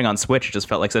it launching on Switch. It just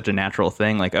felt like such a natural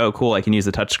thing. Like, oh cool, I can use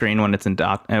the touchscreen when it's in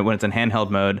handheld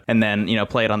mode, and then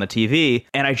play it on the TV.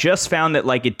 And I just found that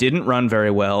like it didn't run very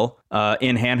well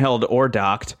in handheld or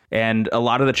docked, and a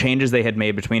lot of the changes they had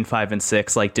made between 5 and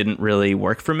 6 like didn't really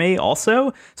work for me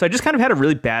also. So I just kind of had a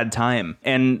really bad time,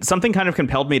 and something kind of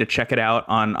compelled me to check it out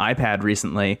on iPad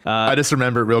recently. I just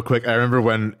remember real quick. I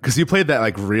remember because you played that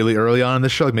like really early on in the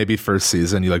show, like maybe first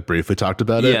season, you like briefly talked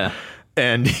about it. Yeah.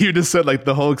 And you just said like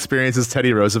the whole experience is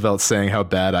Teddy Roosevelt saying how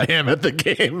bad I am at the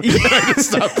game. And I just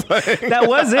stopped playing. That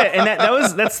was it. And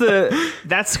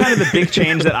that's kind of the big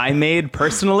change that I made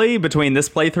personally between this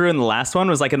playthrough and the last one.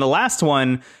 Was like in the last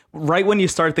one, right when you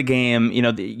start the game, you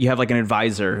know, you have like an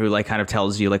advisor who like kind of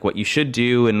tells you like what you should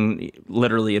do and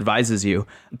literally advises you.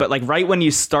 But like right when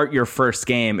you start your first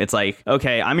game, it's like,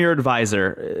 okay, I'm your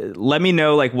advisor. Let me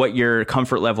know like what your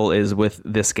comfort level is with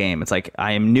this game. It's like,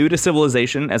 I am new to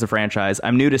Civilization as a franchise.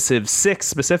 I'm new to Civ 6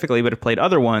 specifically, but have played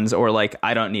other ones, or like,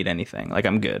 I don't need anything. Like,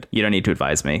 I'm good. You don't need to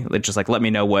advise me. It's just like, let me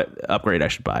know what upgrade I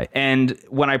should buy. And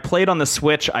when I played on the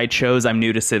Switch, I chose I'm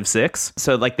new to Civ 6.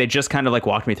 So like they just kind of like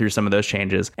walked me through some of those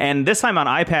changes. And this time on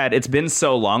iPad, it's been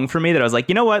so long for me that I was like,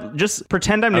 you know what? Just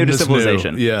pretend I'm new to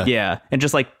Civilization. New. Yeah. Yeah. And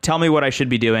just like tell me what I should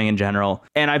be doing in general.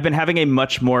 And I've been having a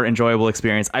much more enjoyable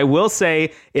experience. I will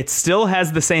say it still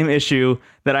has the same issue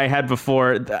that I had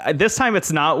before. This time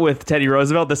it's not with Teddy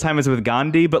Roosevelt. This time it's with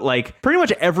Gandhi. But like pretty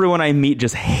much everyone I meet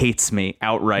just hates me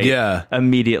outright. Yeah.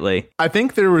 Immediately. I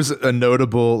think there was a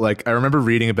notable, like, I remember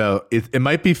reading about it. It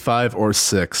might be 5 or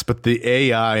 6, but the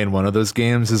AI in one of those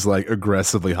games is like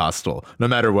aggressively hostile, no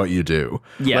matter what you do.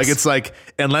 Yes. Like, it's like,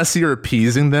 unless you're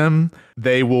appeasing them,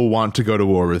 they will want to go to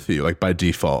war with you, like by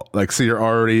default. Like, so you're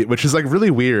already, which is like really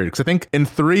weird. Because I think in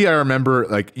 3, I remember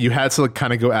like you had to like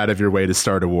kind of go out of your way to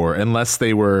start a war, unless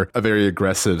they were a very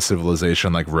aggressive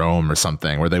civilization like Rome or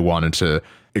something, where they wanted to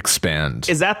expand.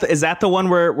 Is that the one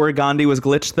where Gandhi was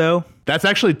glitched though? That's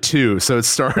actually 2. So it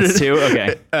started. That's 2?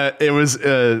 Okay. It was,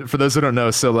 for those who don't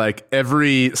know, so like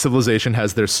every civilization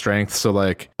has their strengths. So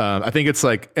like, I think it's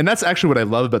like, and that's actually what I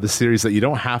love about the series, that you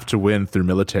don't have to win through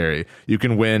military. You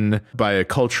can win by a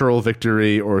cultural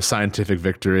victory or a scientific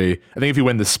victory. I think if you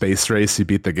win the space race, you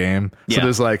beat the game. Yeah. So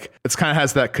there's like, it's kind of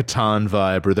has that Catan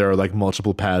vibe where there are like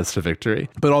multiple paths to victory.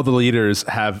 But all the leaders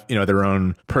have, you know, their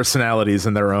own personalities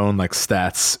and their own like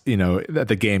stats, you know, that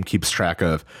the game keeps track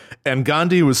of. And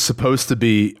Gandhi was supposed to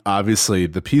be obviously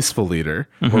the peaceful leader,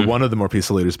 or one of the more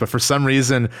peaceful leaders, but for some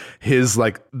reason his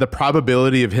like the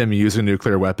probability of him using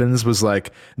nuclear weapons was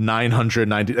like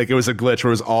 990. Like, it was a glitch where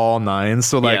it was all 9s.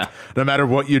 So like no matter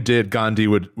what you did, Gandhi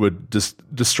would just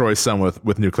destroy someone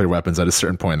with nuclear weapons at a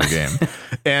certain point in the game.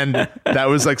 And that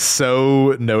was like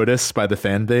so noticed by the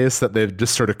fan base that they've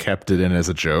just sort of kept it in as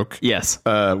a joke. Yes.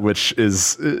 Which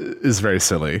is very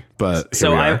silly. But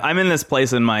so I'm in this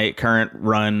place in my current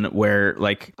run where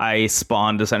like I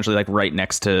spawned essentially like right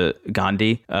next to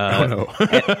Gandhi.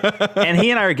 And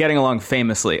he and I are getting along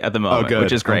famously at the moment,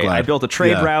 which is great. I built a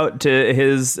trade route to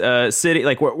his city.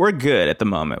 Like we're good at the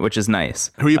moment, which is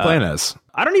nice. Who are you playing as?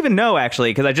 I don't even know,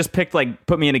 actually, because I just picked like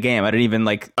put me in a game. I didn't even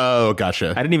like. Oh, gotcha.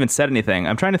 I didn't even set anything.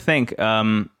 I'm trying to think.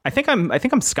 I think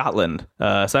I'm Scotland. So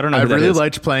I don't know. I really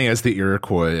liked playing as the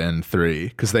Iroquois in 3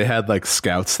 because they had like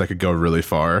scouts that could go really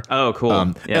far. Oh, cool.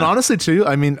 And honestly, too,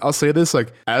 I mean, I'll say this: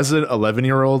 like, as an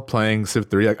 11-year-old playing Civ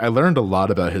 3, like, I learned a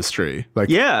lot about history. Like,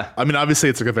 yeah. I mean, obviously,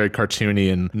 it's like a very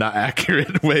cartoony and not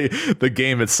accurate way, the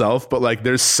game itself, but like,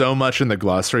 there's so much in the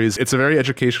glossaries. It's a very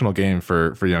educational game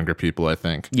for younger people, I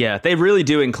think. Yeah, they really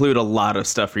do include a lot of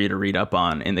stuff for you to read up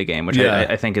on in the game, which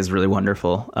I think is really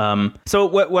wonderful. So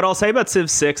what I'll say about Civ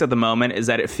 6 at the moment is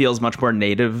that it feels much more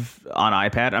native on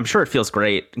iPad. I'm sure it feels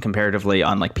great comparatively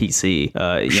on like PC.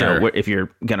 You know, if you're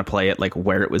gonna play it like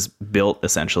where it was built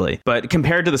essentially. But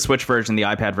compared to the Switch version, the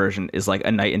iPad version is like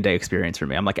a night and day experience for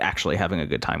me. I'm like actually having a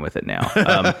good time with it now.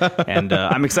 And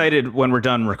I'm excited when we're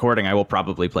done recording. I will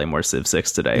probably play more Civ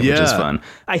 6 today, which is fun.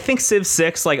 I think Civ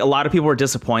 6, like a lot of people were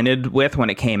disappointed with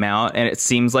when it came out, and it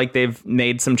seems like they've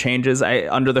made some changes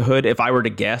under the hood. If I were to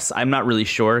guess, I'm not really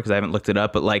sure because I haven't looked it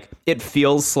up, but like it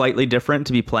feels slightly different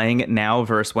to be playing it now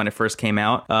versus when it first came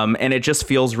out. And it just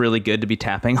feels really good to be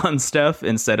tapping on stuff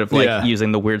instead of like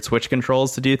using the weird Switch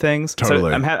controls to do things.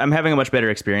 Totally. So I'm having a much better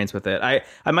experience with it.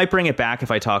 I might bring it back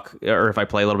if I talk or if I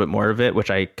play a little bit more of it,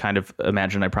 which I kind of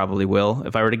imagine I probably will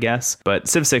if I were to guess. But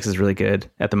Civ 6 is really good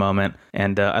at the moment,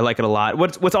 and I like it a lot.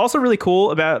 What's also really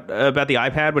cool about the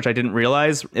iPad, which I didn't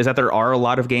realize, is that there are a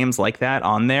lot of games like that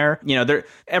on there. You know, there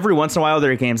every once in a while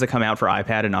there are games that come out for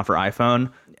iPad and not for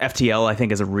iPhone. FTL, I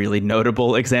think, is a really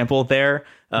notable example there.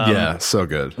 Yeah, so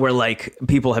good. Where like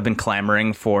people have been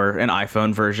clamoring for an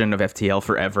iPhone version of FTL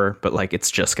forever, but like it's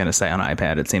just going to stay on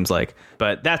iPad, it seems like.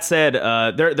 But that said,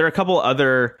 there are a couple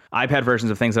other iPad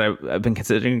versions of things that I've been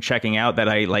considering checking out that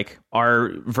I like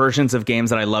are versions of games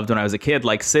that I loved when I was a kid,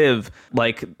 like Civ.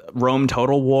 Like Rome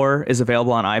Total War is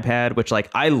available on iPad, which like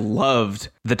I loved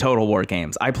the Total War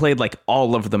games. I played like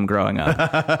all of them growing up.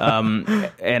 I'm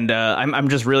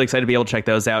just really excited to be able to check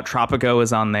those out. Tropico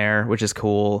is on there, which is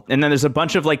cool. And then there's a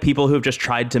bunch of like people who've just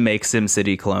tried to make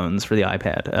SimCity clones for the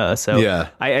iPad.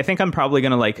 I think I'm probably going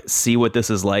to like see what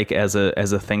this is like as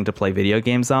a thing to play video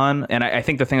games on. And I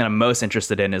think the thing that I'm most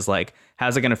interested in is like,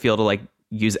 how's it going to feel to like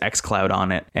use xCloud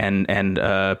on it and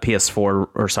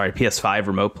PS5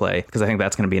 remote play, because I think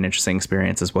that's going to be an interesting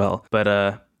experience as well.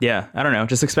 But Yeah, I don't know.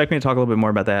 Just expect me to talk a little bit more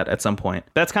about that at some point.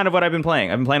 That's kind of what I've been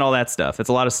playing. I've been playing all that stuff. It's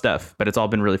a lot of stuff, but it's all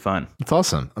been really fun. It's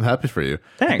awesome. I'm happy for you.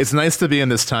 Thanks. It's nice to be in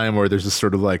this time where there's just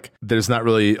sort of like, there's not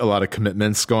really a lot of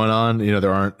commitments going on. You know,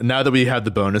 there aren't, now that we have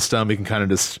the bonus done, we can kind of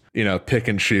just, you know, pick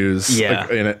and choose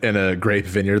like in a grape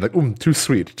vineyard, like, too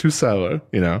sweet, too sour,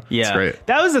 you know? Yeah. It's great.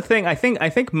 That was the thing. I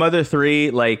think Mother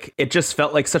 3, like, it just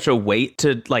felt like such a weight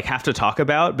to like have to talk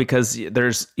about, because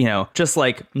there's, you know, just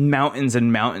like mountains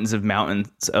and mountains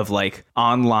of like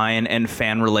online and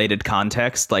fan related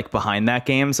context like behind that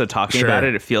game. So talking about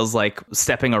it feels like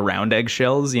stepping around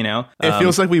eggshells, you know? It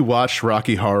feels like we watched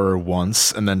Rocky Horror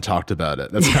once and then talked about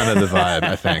it. That's kind of the vibe,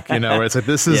 I think, you know, where it's like,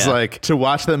 this is like to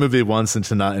watch that movie once and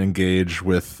to not engage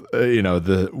with, you know,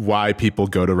 the why people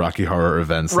go to Rocky Horror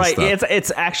events. Right. And stuff.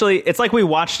 It's actually, it's like we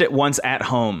watched it once at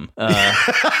home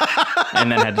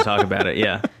and then had to talk about it.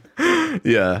 Yeah.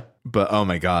 Yeah. But oh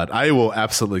my God, I will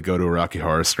absolutely go to a Rocky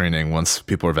Horror screening once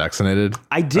people are vaccinated.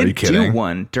 I did do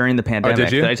one during the pandemic. Oh,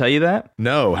 did you? Did I tell you that?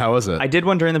 No. How was it? I did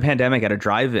one during the pandemic at a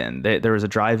drive-in. There was a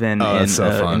drive-in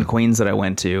in Queens that I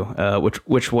went to,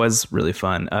 which was really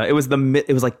fun. It was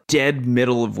like dead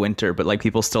middle of winter, but like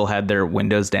people still had their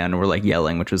windows down and were like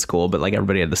yelling, which was cool. But like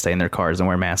everybody had to stay in their cars and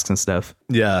wear masks and stuff.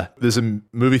 Yeah, there's a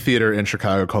movie theater in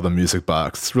Chicago called the Music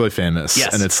Box. It's really famous.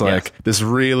 Yes, and it's like this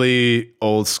really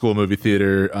old school movie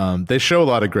theater. They show a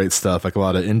lot of great stuff, like a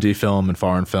lot of indie film and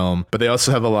foreign film, but they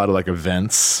also have a lot of like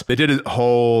events. They did a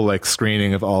whole like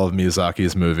screening of all of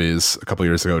Miyazaki's movies a couple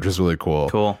years ago, which is really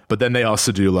cool. But then they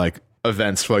also do like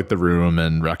events for like The Room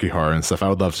and Rocky Horror and stuff. I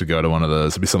would love to go to one of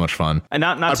those. It'd be so much fun. And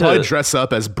I'd probably dress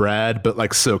up as Brad, but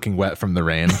like soaking wet from the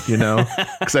rain, you know?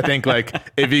 Because I think like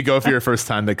if you go for your first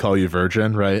time, they call you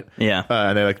virgin, right? Yeah.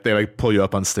 And they pull you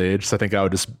up on stage. So I think I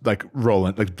would just like roll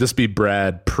in, like just be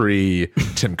Brad pre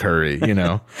Tim Curry, you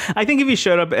know? I think if you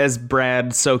showed up as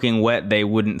Brad soaking wet, they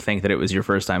wouldn't think that it was your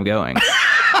first time going.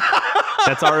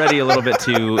 That's already a little bit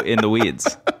too in the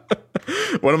weeds.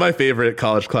 One of my favorite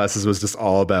college classes was just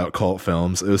all about cult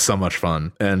films. It was so much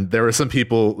fun. And there were some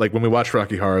people, like when we watched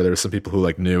Rocky Horror, there were some people who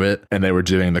like knew it and they were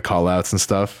doing the call outs and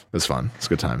stuff. It was fun. It's a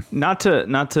good time. Not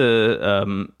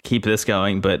to keep this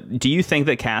going, but do you think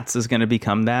that Cats is going to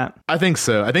become that? I think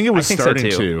so. I think it was starting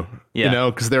to, yeah. You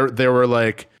know, because there were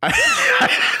like...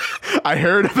 I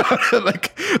heard about it.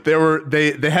 Like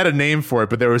they had a name for it,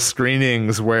 but there were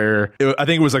screenings where I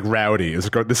think it was like rowdy. This is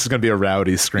going to be a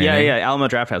rowdy screening. Yeah. Alamo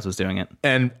Drafthouse was doing it.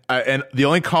 And the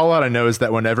only call out I know is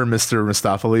that whenever Mr.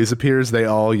 Mistopheles appears, they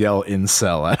all yell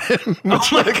incel at him. Oh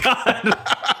my God.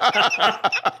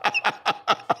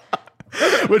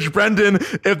 Which, Brendan,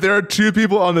 if there are two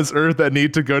people on this earth that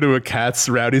need to go to a Cats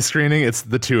rowdy screening, it's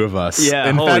the two of us. Yeah,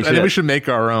 in fact, I think we should make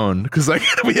our own, because like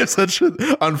we have such an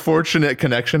unfortunate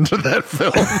connection to that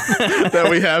film that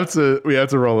we have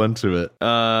to roll into it.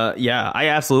 Yeah, I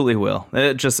absolutely will.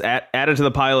 Just add it to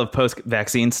the pile of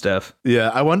post-vaccine stuff. Yeah,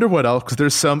 I wonder what else, because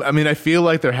there's some. I mean, I feel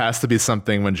like there has to be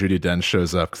something when Judi Dench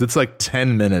shows up, because it's like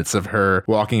 10 minutes of her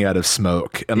walking out of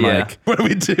smoke, and like, what do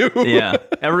we do? Yeah,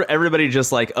 everybody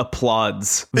just like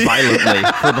applauds violently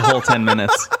for the whole 10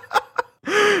 minutes.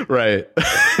 Right.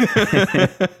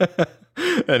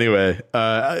 Anyway,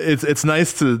 it's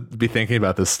nice to be thinking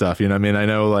about this stuff. You know, I mean, I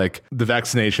know like the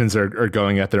vaccinations are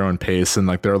going at their own pace, and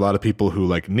like there are a lot of people who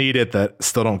like need it that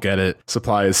still don't get it.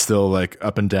 Supply is still like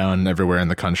up and down everywhere in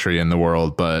the country and the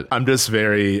world, but I'm just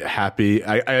very happy.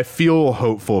 I feel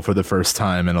hopeful for the first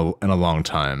time in a long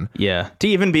time. Yeah, to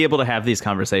even be able to have these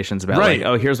conversations about like,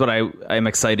 oh, here's what I'm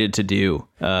excited to do.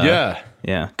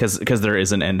 Yeah, because there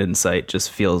is an end in sight just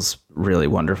feels really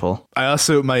wonderful. I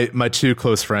also, my two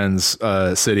close friends,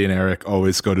 Sadie and Eric,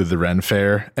 always go to the Ren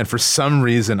Fair. And for some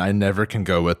reason, I never can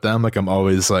go with them. Like I'm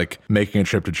always like making a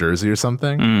trip to Jersey or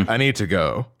something. I need to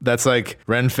go. That's like,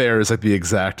 Ren Fair is like the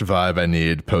exact vibe I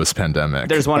need post-pandemic.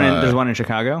 There's one in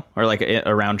Chicago, or like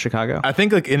around Chicago? I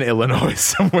think like in Illinois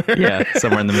somewhere. Yeah,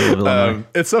 somewhere in the middle of Illinois.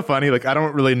 It's so funny. Like I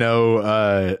don't really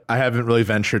know. I haven't really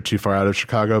ventured too far out of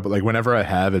Chicago, but like whenever I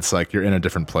have, it's like you're in a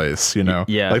different place, you know?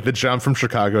 Yeah. Like the jump from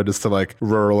Chicago just to like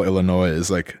rural Illinois is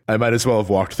like, I might as well have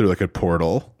walked through like a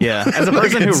portal. Yeah. As a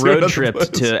person who road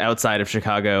tripped to outside of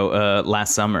Chicago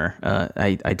last summer,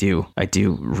 I do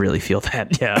really feel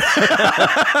that.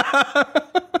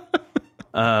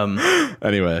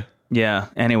 Yeah.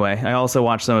 Anyway, I also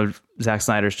watched some of Zack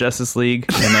Snyder's Justice League,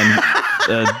 and then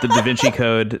the Da Vinci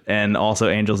Code, and also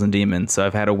Angels and Demons. So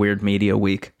I've had a weird media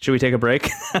week. Should we take a break?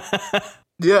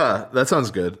 Yeah, that sounds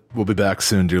good. We'll be back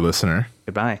soon, dear listener.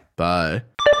 Goodbye. Bye.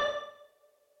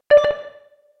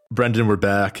 Brendan, we're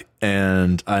back,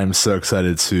 and I'm so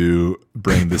excited to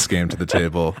bring this game to the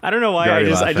table. I don't know why.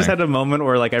 I just had a moment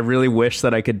where like I really wish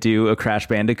that I could do a Crash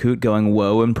Bandicoot going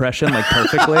whoa impression like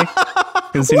perfectly.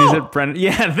 As soon as it Brendan,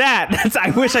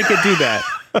 I wish I could do that.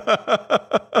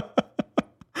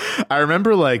 I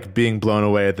remember like being blown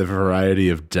away at the variety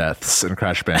of deaths in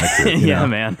Crash Bandicoot. Yeah,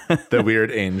 man. The weird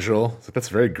angel. That's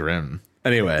very grim.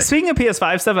 Anyway, speaking of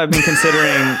PS5 stuff, I've been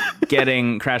considering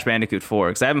getting Crash Bandicoot 4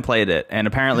 because I haven't played it, and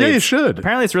apparently, you should.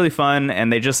 Apparently, it's really fun,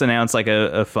 and they just announced like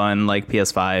a fun like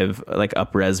PS5 like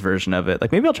up-res version of it.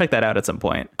 Like maybe I'll check that out at some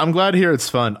point. I'm glad to hear it's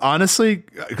fun. Honestly,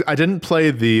 I didn't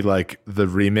play the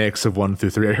remakes of 1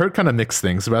 through 3. I heard kind of mixed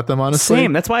things about them. Honestly,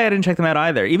 same. That's why I didn't check them out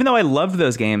either. Even though I loved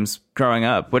those games growing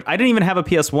up, but I didn't even have a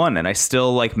PS1, and I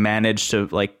still like managed to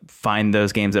like find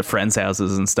those games at friends'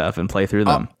 houses and stuff and play through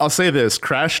them. I'll say this: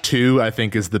 Crash 2, I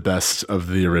think, is the best of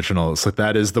the originals. Like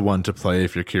that is the one to play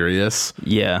if you're curious.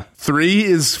 Yeah. 3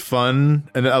 is fun,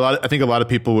 and I think a lot of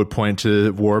people would point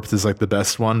to Warped as like the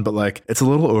best one, but like it's a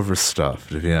little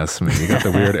overstuffed if you ask me. You got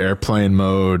the weird airplane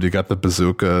mode, you got the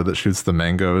bazooka that shoots the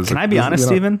mangoes. Can I be honest,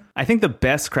 Steven? I think the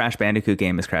best Crash Bandicoot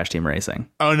game is Crash Team Racing.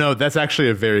 Oh no, that's actually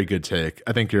a very good take.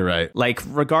 I think you're right. Like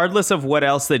regardless of what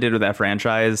else they did with that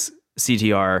franchise,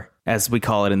 CTR, as we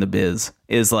call it in the biz,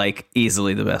 is like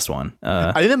easily the best one.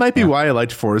 I think that might be why I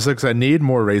liked Forza, because I need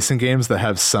more racing games that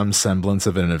have some semblance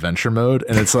of an adventure mode.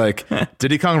 And it's like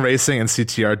Diddy Kong Racing and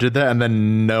CTR did that, and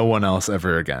then no one else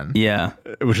ever again. Yeah.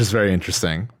 Which is very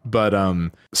interesting. But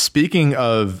speaking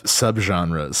of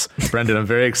subgenres, Brendan, I'm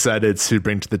very excited to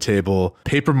bring to the table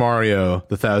Paper Mario,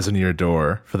 The Thousand Year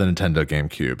Door for the Nintendo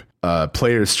GameCube.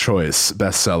 Player's Choice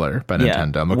bestseller by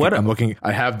Nintendo. I'm looking.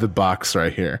 I have the box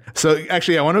right here. So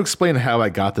actually, I want to explain how I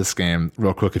got this game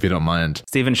real quick, if you don't mind.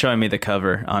 Steven's showing me the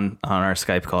cover on our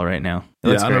Skype call right now.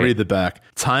 I'm going to read the back.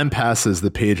 Time passes, the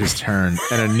pages turn,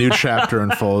 and a new chapter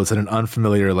unfolds in an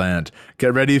unfamiliar land.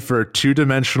 Get ready for a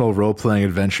two-dimensional role-playing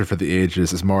adventure for the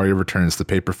ages as Mario returns to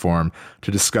paper form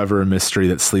to discover a mystery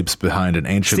that sleeps behind an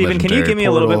ancient Steven, legendary can you give me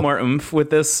portal. a little bit more oomph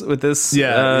with this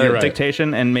you're right.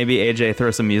 dictation, and maybe AJ throw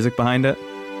some music behind it?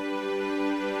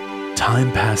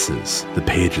 Time passes, the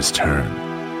pages turn,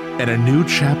 and a new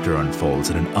chapter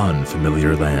unfolds in an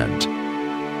unfamiliar land.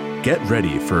 Get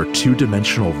ready for a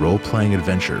two-dimensional role-playing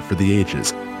adventure for the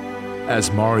ages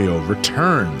as Mario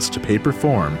returns to paper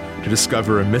form to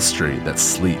discover a mystery that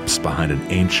sleeps behind an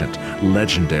ancient,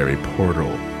 legendary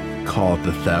portal called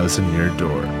the Thousand Year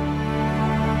Door.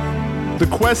 The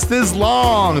quest is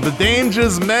long, the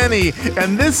dangers many,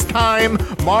 and this time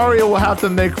Mario will have to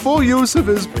make full use of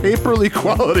his paperly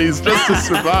qualities just to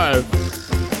survive.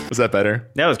 Was that better?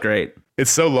 That was great. It's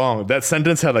so long. That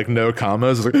sentence had like no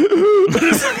commas. It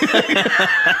was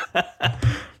like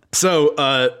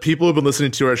So people who've been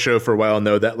listening to our show for a while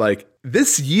know that like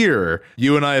this year,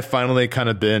 you and I have finally kind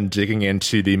of been digging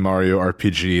into the Mario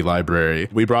RPG library.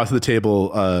 We brought to the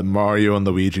table Mario and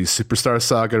Luigi Superstar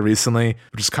Saga recently,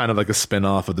 which is kind of like a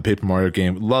spin-off of the Paper Mario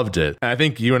game. Loved it. And I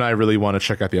think you and I really want to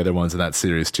check out the other ones in that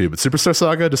series too. But Superstar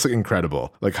Saga, just like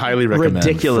incredible. Like highly recommend.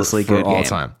 Ridiculously for good all game.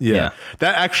 Time. Yeah.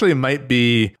 That actually might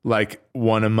be like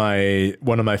one of my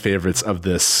favorites of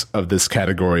this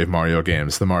category of Mario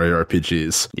games, the Mario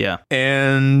RPGs. Yeah.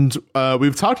 And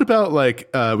we've talked about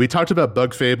about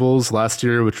Bug Fables last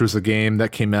year, which was a game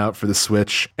that came out for the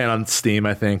Switch and on Steam.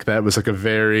 I think that was like a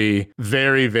very,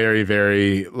 very, very,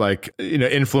 very like,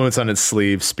 influence on its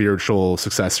sleeve spiritual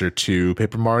successor to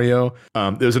Paper Mario.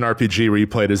 It was an RPG where you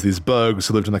played as these bugs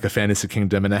who lived in like a fantasy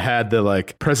kingdom, and it had the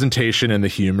like presentation and the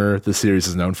humor the series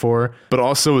is known for, but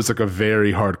also was like a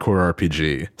very hardcore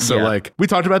RPG. So like we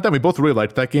talked about that. We both really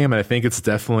liked that game, and I think it's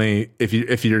definitely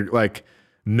if you're like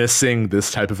missing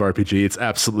this type of RPG, it's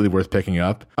absolutely worth picking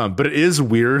up. But it is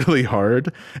weirdly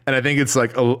hard, and I think it's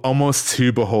like almost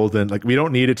too beholden. Like we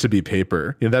don't need it to be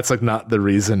paper. That's like not the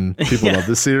reason people love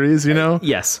this series.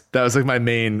 Yes, that was like my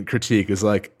main critique. Is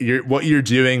like what you're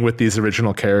doing with these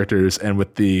original characters and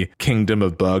with the Kingdom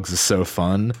of Bugs is so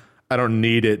fun. I don't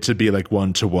need it to be like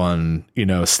one-to-one,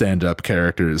 stand-up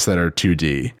characters that are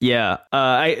 2D. Yeah.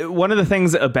 One of the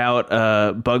things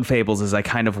about Bug Fables is I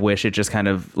kind of wish it just kind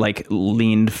of like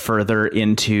leaned further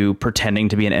into pretending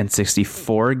to be an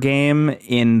N64 game,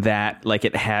 in that like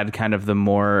it had kind of the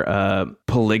more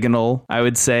polygonal, I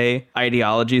would say,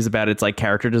 ideologies about its like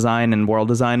character design and world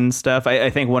design and stuff. I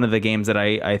think one of the games that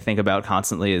I think about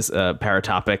constantly is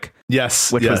Paratopic.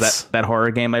 Yes. Which was that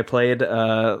horror game I played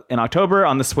in October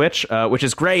on the Switch. Switch, which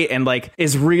is great and like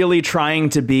is really trying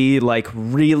to be like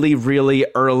really, really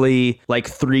early like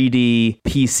 3D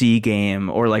PC game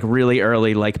or like really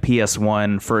early like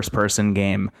PS1 first person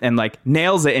game, and like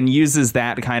nails it and uses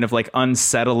that kind of like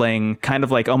unsettling, kind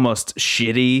of like almost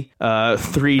shitty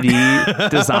 3D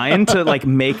design to like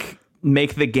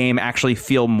make the game actually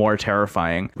feel more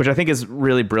terrifying, which I think is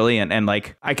really brilliant. And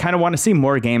like, I kind of want to see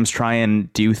more games try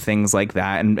and do things like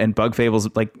that. And Bug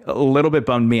Fables like a little bit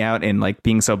bummed me out in like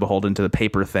being so beholden to the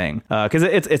paper thing. Cause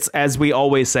it's as we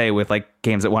always say with like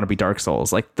games that want to be Dark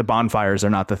Souls, like the bonfires are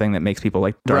not the thing that makes people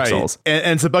like Dark Souls.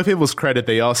 And to Bug Fables' credit,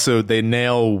 they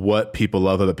nail what people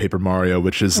love about Paper Mario,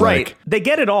 which is like, they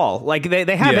get it all. Like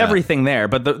they have everything there,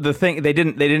 but the thing they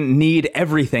didn't need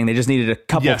everything. They just needed a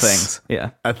couple things. Yeah.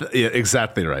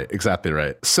 Exactly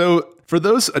right. So for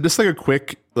those, just like a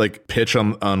quick like pitch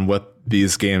on what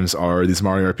these games are, these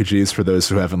Mario RPGs, for those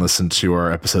who haven't listened to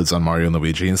our episodes on Mario and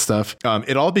Luigi and stuff.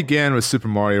 It all began with Super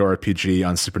Mario RPG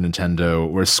on Super Nintendo,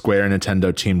 where Square and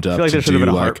Nintendo teamed up. I feel like there should have been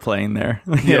a harp playing there.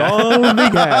 It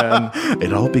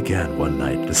all began one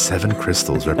night. The 7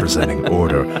 crystals representing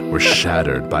order were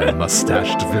shattered by a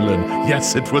mustached villain.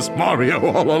 Yes, it was Mario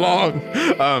all along.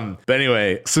 But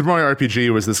anyway, Super Mario RPG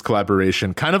was this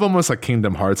collaboration, kind of almost like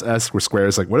Kingdom Hearts-esque, where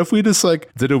Square's like, what if we just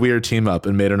like did a weird team up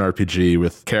and made an RPG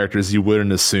with characters you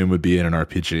wouldn't assume would be in an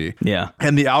RPG. Yeah.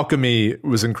 And the alchemy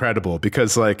was incredible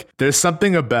because like there's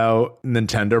something about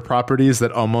Nintendo properties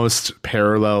that almost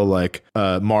parallel like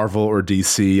Marvel or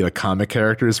DC like comic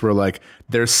characters, where like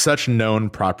there's such known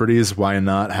properties, why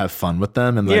not have fun with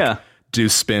them and like do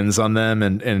spins on them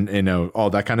and you know, all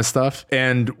that kind of stuff.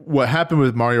 And what happened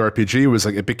with Mario RPG was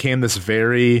like it became this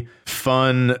very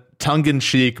fun,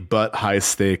 tongue-in-cheek but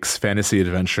high-stakes fantasy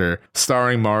adventure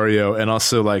starring Mario, and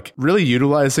also like really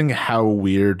utilizing how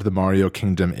weird the Mario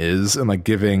Kingdom is and like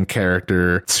giving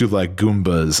character to like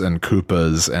Goombas and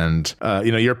Koopas. And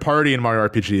you know, your party in Mario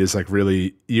RPG is like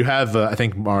really, you have I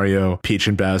think Mario, Peach,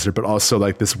 and Bowser, but also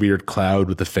like this weird cloud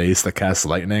with the face that casts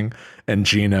lightning, and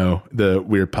Geno, the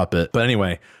weird puppet. But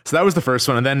anyway, so that was the first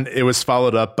one, and then it was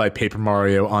followed up by Paper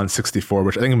Mario on 64,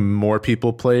 which I think more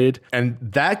people played. And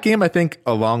that game, I think,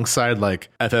 alongside like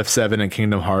FF7 and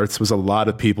Kingdom Hearts, was a lot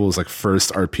of people's like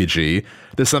first RPG.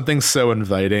 There's something so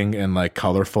inviting and like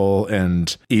colorful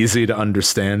and easy to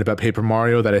understand about Paper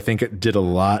Mario that I think it did a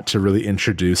lot to really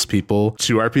introduce people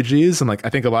to RPGs. And like I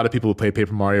think a lot of people who play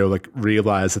Paper Mario like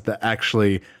realize that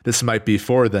actually this might be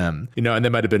for them, you know, and they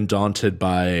might have been daunted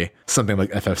by something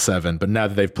like FF7, but now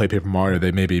that they've played Paper Mario,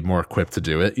 they may be more equipped to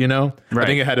do it, you know? Right. I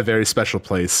think it had a very special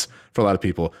place for a lot of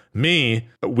people. Me,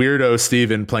 weirdo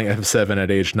Steven playing FF7 at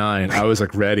age 9, I was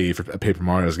like ready for Paper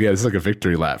Mario. Yeah, this is like a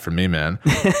victory lap for me, man.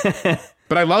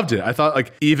 But I loved it. I thought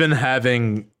like even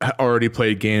having already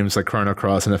played games like Chrono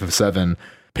Cross and FF7,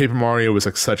 Paper Mario was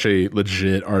like such a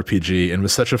legit RPG and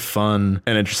was such a fun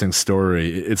and interesting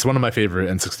story. It's one of my favorite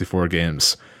N64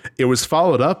 games. It was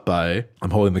followed up by, I'm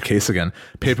holding the case again,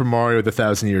 Paper Mario: The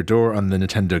Thousand Year Door on the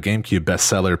Nintendo GameCube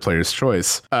bestseller Player's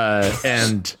Choice.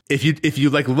 And if you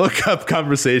like look up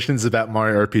conversations about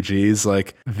Mario RPGs,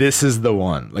 like this is the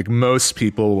one. Like most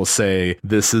people will say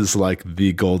this is like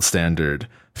the gold standard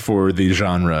for the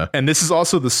genre. And this is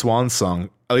also the swan song,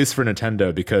 at least for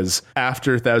Nintendo, because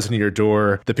after Thousand Year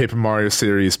Door, the Paper Mario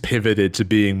series pivoted to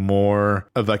being more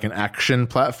of like an action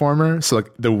platformer. So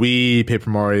like the Wii Paper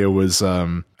Mario was, I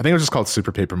think it was just called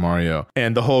Super Paper Mario.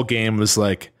 And the whole game was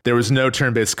like, there was no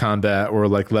turn-based combat or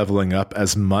like leveling up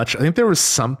as much. I think there was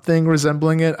something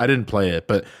resembling it. I didn't play it,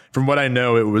 but from what I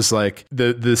know, it was like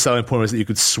the selling point was that you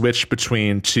could switch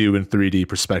between 2 and 3D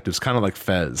perspectives, kind of like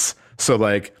Fez. So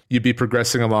like you'd be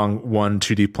progressing along one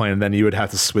 2D plane and then you would have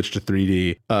to switch to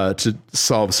 3D to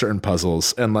solve certain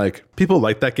puzzles. And like people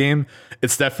like that game.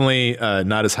 It's definitely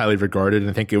not as highly regarded. And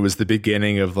I think it was the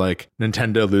beginning of like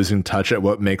Nintendo losing touch at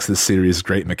what makes this series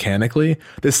great mechanically.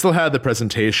 They still had the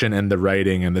presentation and the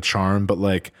writing and the charm, but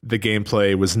like the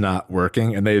gameplay was not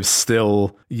working. And they've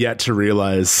still yet to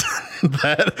realize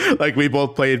that. Like we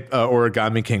both played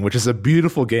Origami King, which is a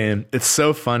beautiful game. It's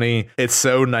so funny. It's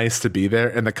so nice to be there.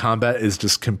 And the combat is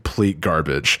just complete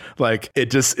garbage. Like it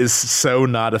just is so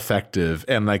not effective.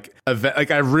 And like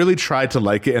I really tried to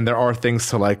like it, and there are things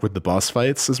to like with the boss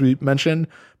fights, as we mentioned,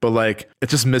 but like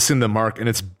it's just missing the mark, and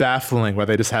it's baffling why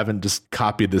they just haven't just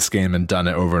copied this game and done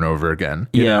it over and over again.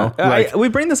 You know? Like, we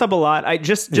bring this up a lot. I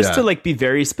just to like be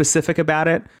very specific about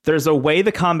it. There's a way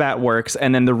the combat works,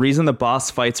 and then the reason the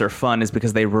boss fights are fun is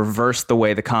because they reverse the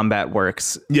way the combat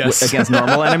works against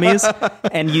normal enemies.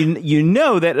 And you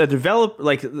know that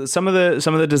some of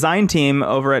the design team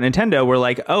over at Nintendo were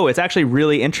like, oh, it's actually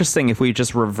really interesting if we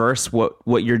just reverse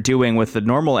what you're doing with the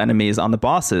normal enemies on the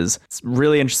bosses. It's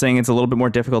really interesting. It's a little bit more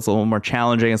difficult. It's a little more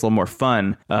challenging. It's a little more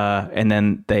fun. And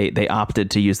then they opted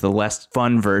to use the less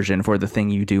fun version for the thing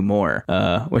you do more,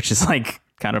 which is like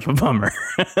kind of a bummer.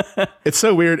 It's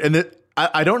so weird. And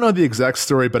I don't know the exact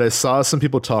story, but I saw some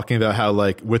people talking about how,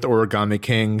 like, with Origami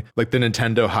King, like, the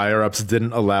Nintendo higher-ups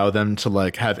didn't allow them to,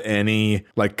 like, have any,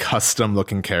 like,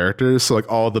 custom-looking characters. So, like,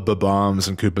 all the Bob-ombs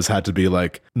and Koopas had to be,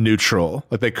 like, neutral.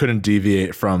 Like, they couldn't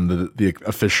deviate from the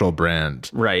official brand.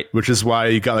 Right. Which is why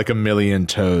you got, like, a million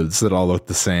Toads that all look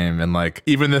the same. And, like,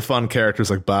 even the fun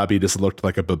characters like Bobby just looked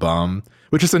like a Bob-omb,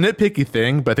 which is a nitpicky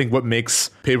thing, but I think what makes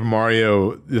Paper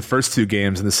Mario, the first two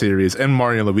games in the series, and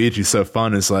Mario and Luigi so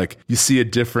fun is, like, you see a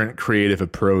different creative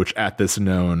approach at this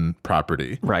known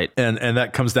property. Right. And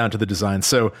that comes down to the design.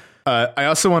 So I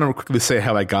also want to quickly say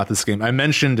how I got this game. I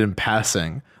mentioned in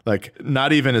passing, like,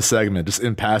 not even a segment, just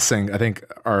in passing, I think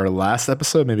our last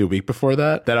episode, maybe a week before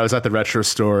that I was at the retro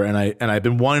store and I've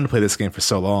been wanting to play this game for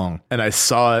so long. And I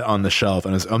saw it on the shelf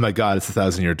and I was, oh my God, it's the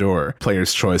Thousand Year Door,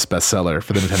 Player's Choice bestseller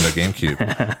for the Nintendo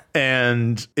GameCube.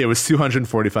 And it was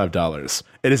 $245.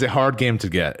 It is a hard game to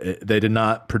get. They did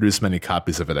not produce many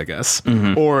copies of it, I guess.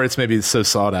 Mm-hmm. Or it's maybe so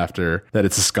sought after that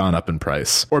it's just gone up in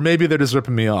price. Or maybe they're just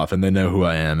ripping me off and they know who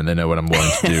I am and they know what I'm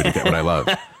willing to do to get what I love.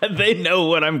 They know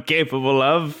what I'm capable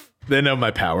of. They know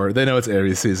my power. They know it's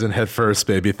Aries season. Head first,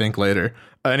 baby. Think later.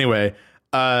 Anyway,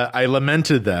 I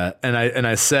lamented that, and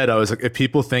I said, I was like, if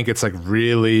people think it's like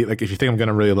really, like, if you think I'm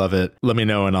gonna really love it, let me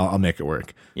know and I'll make it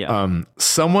work. Yeah.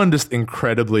 Someone just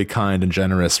incredibly kind and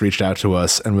generous reached out to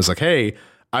us and was like, hey,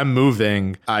 I'm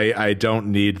moving. I don't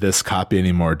need this copy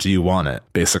anymore. Do you want it?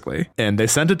 Basically. And they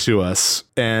sent it to us,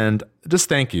 and just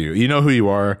thank you. You know who you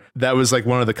are. That was like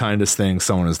one of the kindest things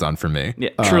someone has done for me. Yeah,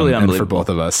 truly unbelievable. And for both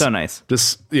of us. So nice.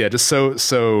 Just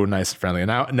so nice and friendly.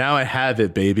 And now I have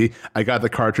it, baby. I got the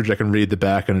cartridge. I can read the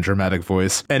back in a dramatic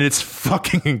voice, and it's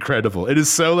fucking incredible. It is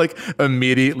so, like,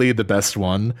 immediately the best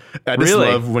one. I just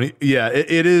love when it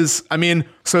is. I mean,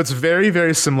 so it's very,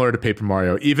 very similar to Paper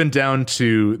Mario, even down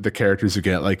to the characters you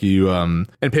get. Like, you in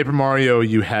Paper Mario,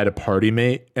 you had a party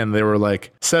mate, and there were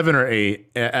like 7 or 8.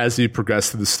 As you progress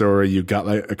through the story, you got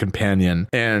like a companion.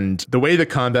 And the way the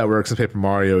combat works in Paper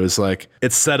Mario is like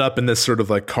it's set up in this sort of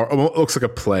like it looks like a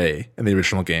play in the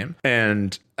original game.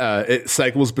 And it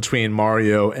cycles between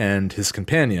Mario and his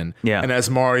companion. Yeah. And as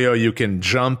Mario, you can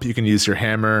jump, you can use your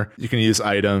hammer, you can use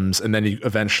items, and then you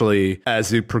eventually,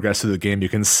 as you progress through the game, you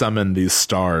can summon these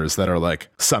stars that are like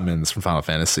summons from Final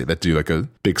Fantasy that do like a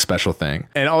big special thing.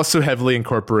 And it also heavily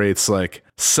incorporates like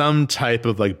some type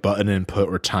of like button input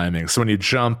or timing. So when you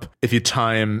jump, if you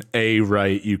time A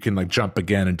right, you can like jump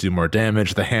again and do more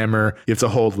damage. The hammer, you have to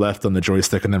hold left on the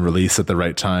joystick and then release at the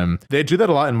right time. They do that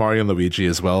a lot in Mario and Luigi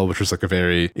as well, which was like a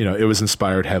very, it was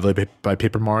inspired heavily by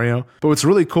Paper Mario. But what's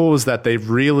really cool is that they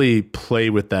really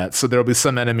play with that. So there'll be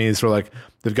some enemies where like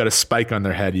they've got a spike on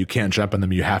their head. You can't jump on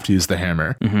them. You have to use the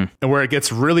hammer. Mm-hmm. And where it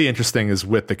gets really interesting is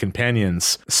with the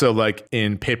companions. So like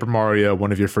in Paper Mario,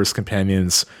 one of your first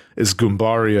companions is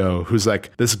Goombario, who's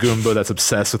like this Goomba that's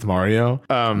obsessed with Mario.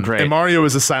 Great. And Mario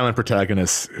is a silent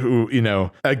protagonist who,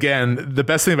 again, the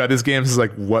best thing about these games is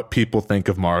like what people think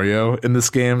of Mario in this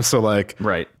game. So like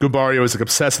Goombario is like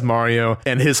obsessed with Mario,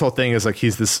 and his whole thing is like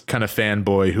he's this kind of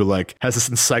fanboy who like has this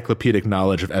encyclopedic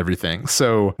knowledge of everything.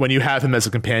 So when you have him as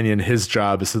a companion, his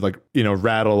job is to like,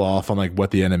 rattle off on like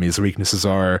what the enemy's weaknesses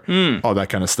are, all that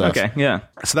kind of stuff. Okay, yeah.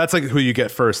 So that's like who you get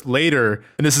first. Later,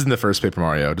 and this isn't the first Paper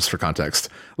Mario, just for context.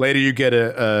 Later, you get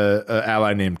a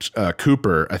ally named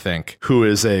Cooper, I think, who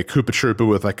is a Koopa Troopa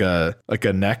with like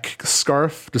a neck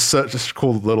scarf, just a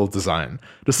cool little design,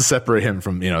 just to separate him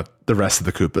from the rest of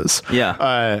the Koopas.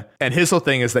 Yeah. And his whole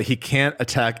thing is that he can't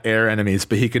attack air enemies,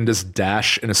 but he can just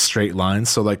dash in a straight line.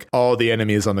 So like all the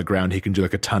enemies on the ground, he can do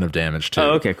like a ton of damage to.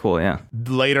 Oh, okay, cool. Yeah.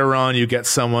 Later on, you get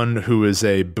someone who is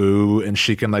a Boo, and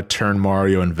she can like turn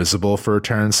Mario invisible for a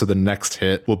turn. So the next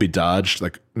hit will be dodged,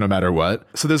 like no matter what.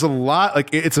 So there's a lot,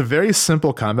 like it's a very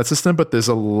simple combat system, but there's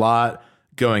a lot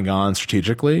going on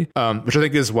strategically, which I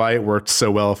think is why it worked so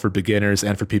well for beginners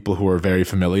and for people who are very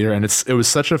familiar. And it was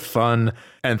such a fun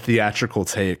and theatrical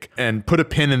take. And put a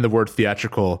pin in the word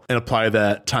theatrical and apply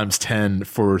that times 10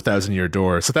 for Thousand Year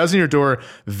Door. So Thousand Year Door,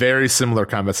 very similar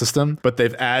combat system, but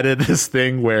they've added this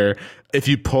thing where if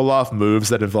you pull off moves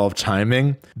that involve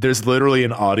timing, there's literally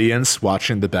an audience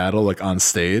watching the battle like on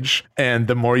stage. And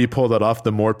the more you pull that off,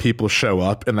 the more people show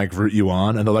up and like root you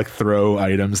on, and they'll like throw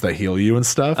items that heal you and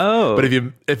stuff. Oh. But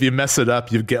if you mess it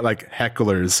up, you get like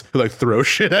hecklers who like throw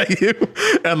shit at you.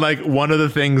 And like one of the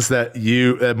things that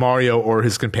Mario or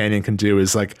his companion can do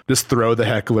is like just throw the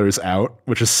hecklers out,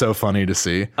 which is so funny to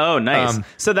see. Oh, nice.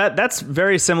 So that's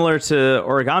very similar to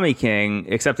Origami King,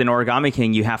 except in Origami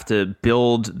King you have to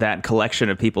build that collection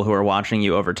of people who are watching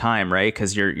you over time, right?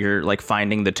 Because you're like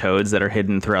finding the toads that are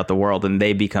hidden throughout the world, and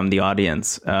they become the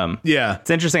audience. Yeah, it's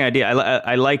an interesting idea.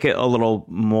 I like it a little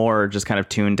more, just kind of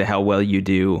tuned to how well you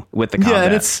do with the combat. Yeah,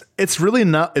 and it's really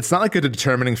not. It's not like a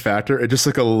determining factor. It's just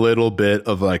like a little bit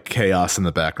of like chaos in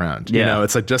the background. You know,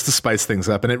 it's like just to spice things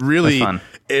up, and it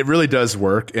really does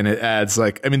work, and it adds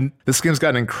like, I mean, this game's got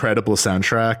an incredible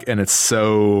soundtrack, and it's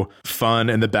so fun,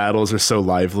 and the battles are so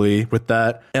lively with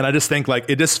that. And I just think like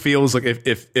it just feels like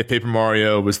if Paper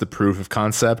Mario was the proof of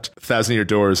concept, Thousand Year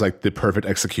Door is like the perfect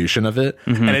execution of it,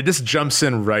 and it just jumps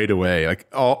in right away. Like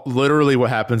literally, what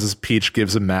happens is Peach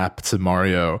gives a map to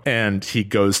Mario, and he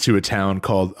goes to a town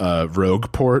called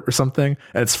Rogueport or something,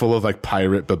 and it's full of like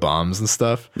pirate bombs and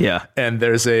stuff. Yeah, and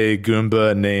there's a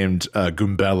Goomba named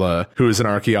Goombella, who is an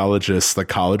archaeologist, like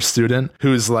college student,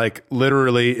 who's like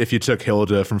literally if you took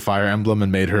Hilda from Fire Emblem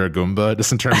and made her a Goomba,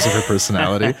 just in terms of her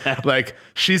personality. Like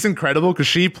she's incredible because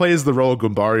she plays the role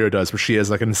Goombario does, where she has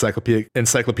like an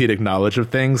encyclopedic knowledge of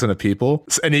things and of people,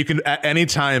 and you can at any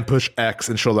time push X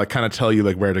and she'll like kind of tell you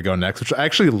like where to go next, which I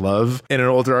actually love in an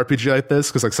older RPG like this,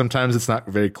 because like sometimes it's not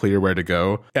very clear where to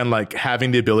go, and like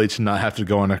having the ability to not have to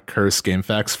go on a cursed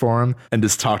GameFAQs forum and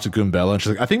just talk to Goombella, and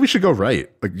she's like, I think we should go right.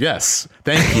 Like, yes,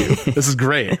 thank you. This is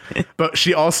great. But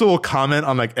she also will comment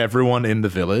on like everyone in the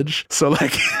village. So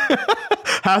like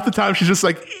half the time she's just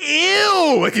like,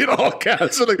 ew, like in all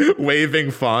caps, like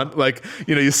waving font. Like,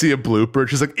 you know, you see a blooper,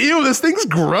 she's like, ew, this thing's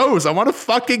gross. I want to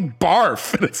fucking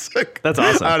barf. And it's like, that's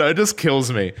awesome. I don't know, it just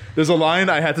kills me. There's a line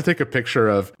I had to take a picture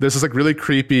of. There's this like really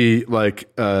creepy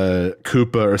like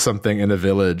Koopa or something in a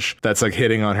village that's like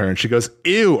hitting on her, and she goes,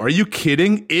 ew, are you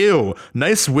kidding? Ew,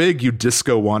 nice wig, you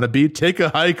disco wannabe. Take a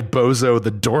hike, bozo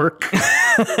the dork.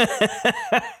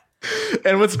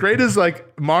 And what's great is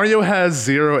like Mario has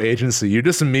zero agency. You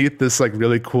just meet this like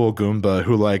really cool Goomba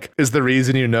who like is the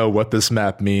reason you know what this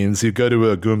map means. You go to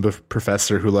a Goomba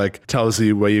professor who like tells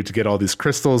you where you to get all these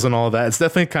crystals and all that. It's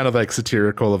definitely kind of like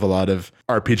satirical of a lot of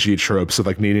RPG tropes of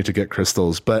like needing to get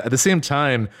crystals, but at the same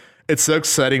time, it's so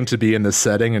exciting to be in this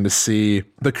setting and to see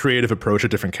the creative approach of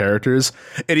different characters.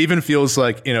 It even feels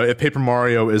like, you know, if Paper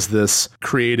Mario is this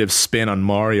creative spin on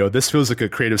Mario, this feels like a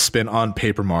creative spin on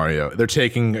Paper Mario. They're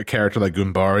taking a character like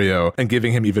Goombario and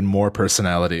giving him even more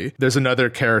personality. There's another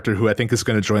character who I think is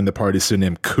going to join the party soon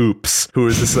named Koops, who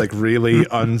is this like really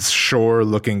unsure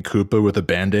looking Koopa with a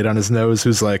band-aid on his nose,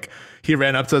 who's like, he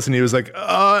ran up to us and he was like,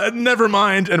 never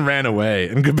mind, and ran away.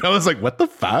 And Goobella's like, what the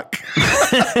fuck?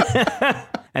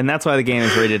 And that's why the game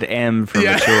is rated M for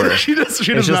mature. She does it's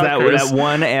just not curse. that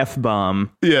one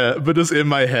F-bomb. Yeah, but just in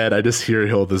my head, I just hear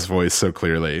Hilda's voice so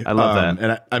clearly. I love that.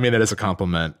 And I mean that as a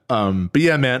compliment. But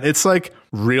yeah, man, it's like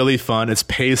really fun. It's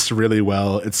paced really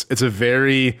well. It's a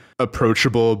very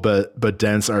approachable but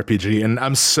dense RPG. And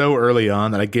I'm so early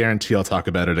on that I guarantee I'll talk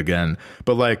about it again.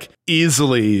 But like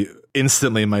easily,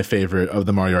 instantly my favorite of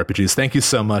the Mario RPGs. Thank you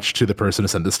so much to the person who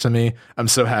sent this to me. I'm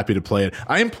so happy to play it.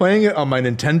 I am playing it on my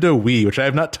Nintendo Wii, which I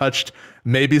have not touched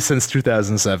maybe since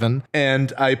 2007,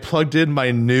 and I plugged in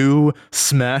my new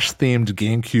Smash themed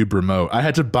GameCube remote. I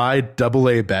had to buy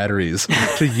AA batteries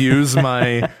to use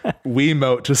my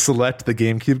Wiimote to select the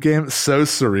GameCube game. So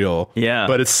surreal. Yeah,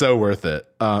 but it's so worth it.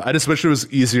 I just wish it was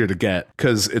easier to get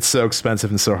because it's so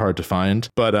expensive and so hard to find.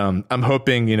 But I'm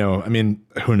hoping, you know, I mean,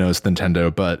 who knows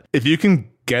Nintendo, but if you can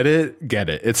get it.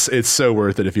 It's so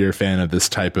worth it if you're a fan of this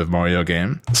type of Mario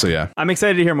game. So yeah, I'm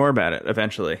excited to hear more about it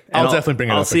eventually. I'll definitely bring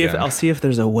it up again. I'll see if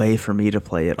there's a way for me to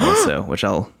play it also, which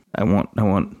I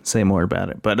won't say more about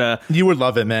it, but you would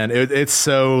love it, man. It's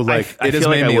so like it has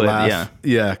made me laugh.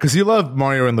 Yeah, because you love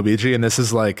Mario and Luigi, and this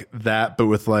is like that, but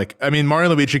with like, I mean,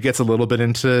 Mario and Luigi gets a little bit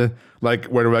into like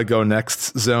where do I go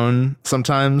next zone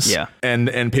sometimes. Yeah,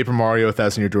 and Paper Mario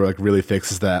Thousand Year Door like really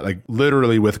fixes that, like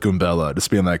literally with Goombella just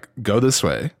being like, go this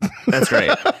way. That's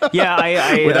right. Yeah,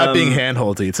 I without being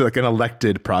handholdy. It's like an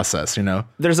elected process, you know.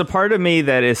 There's a part of me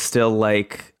that is still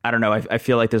like, I don't know. I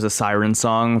feel like there's a siren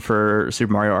song for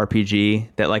Super Mario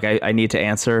RPG that like I need to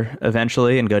answer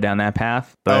eventually and go down that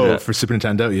path. But, for Super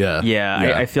Nintendo,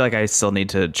 yeah. I feel like I still need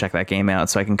to check that game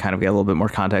out so I can kind of get a little bit more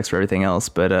context for everything else.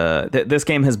 But this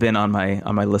game has been on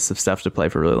on my list of stuff to play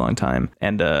for a really long time.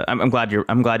 And I'm glad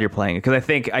you're playing it, because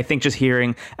I think just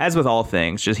hearing, as with all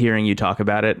things, just hearing you talk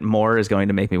about it more is going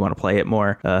to make me want to play it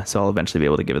more. So I'll eventually be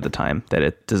able to give it the time that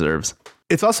it deserves.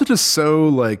 It's also just so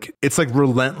like, it's like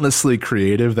relentlessly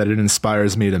creative that it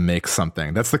inspires me to make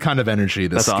something. That's the kind of energy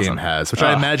this game has, which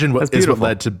I imagine what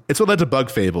led to Bug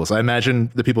Fables. I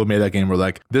imagine the people who made that game were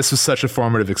like, this was such a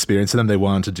formative experience to them. They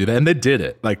wanted to do that, and they did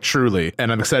it, like, truly.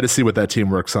 And I'm excited to see what that team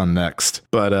works on next.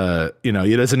 But it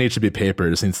doesn't need to be paper.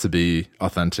 It just needs to be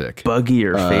authentic.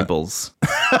 Buggier Fables.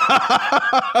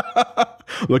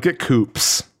 Look at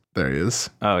Coops. There he is.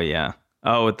 Oh yeah.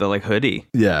 Oh, with the like hoodie.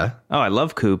 Yeah. Oh, I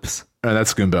love Coops. And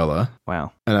that's Goombella.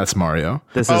 Wow. And that's Mario.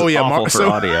 This is awful for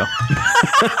audio.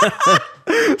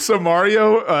 So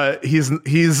Mario, he's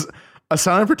a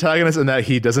silent protagonist in that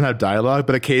he doesn't have dialogue,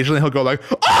 but occasionally he'll go like,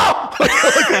 oh!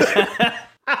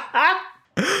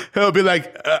 He'll be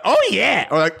like, oh yeah,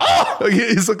 or like, oh.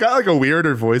 He's got like a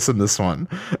weirder voice in this one,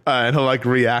 and he'll like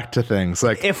react to things.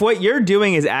 Like, if what you're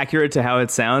doing is accurate to how it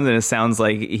sounds, and it sounds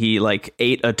like he like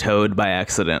ate a toad by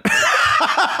accident.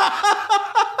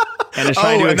 And is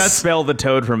trying to expel the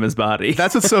toad from his body.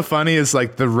 That's what's so funny is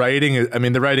like the writing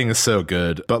is so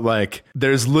good, but like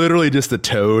there's literally just a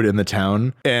toad in the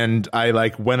town, and I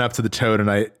like went up to the toad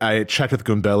and I checked with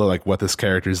Goombella like what this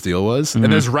character's deal was, and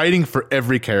there's writing for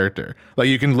every character. Like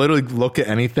you can literally look at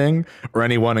anything or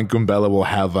anyone, and Goombella will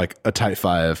have like a type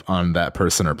 5 on that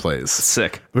person or place.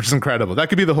 Sick. Which is incredible. That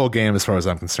could be the whole game as far as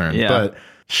I'm concerned. Yeah. But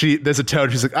there's a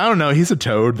toad. She's like, I don't know. He's a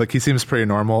toad. Like, he seems pretty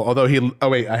normal. Although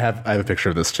I have a picture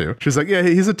of this too. She's like, yeah,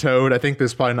 he's a toad. I think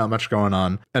there's probably not much going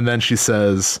on. And then she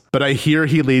says, but I hear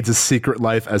he leads a secret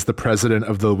life as the president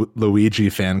of the Luigi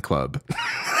fan club.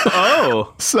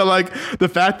 Oh. So like the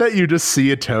fact that you just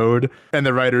see a toad and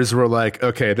the writers were like,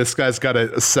 okay, this guy's got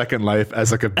a second life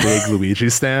as like a big Luigi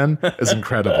stan is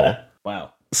incredible.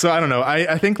 Wow. So I don't know.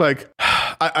 I think like,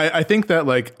 I think that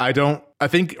like, I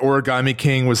think Origami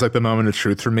King was like the moment of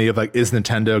truth for me of like, is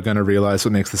Nintendo going to realize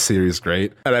what makes the series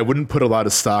great? And I wouldn't put a lot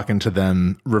of stock into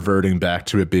them reverting back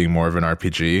to it being more of an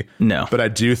RPG. No. But I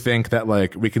do think that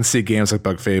like we can see games like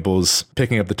Bug Fables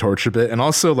picking up the torch a bit. And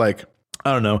also like,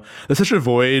 I don't know. There's such a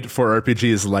void for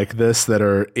RPGs like this that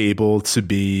are able to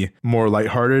be more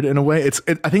lighthearted in a way.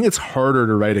 I think it's harder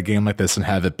to write a game like this and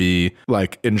have it be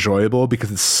like enjoyable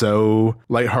because it's so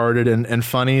lighthearted and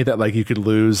funny that like you could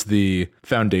lose the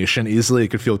foundation easily. It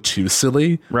could feel too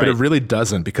silly, right. But it really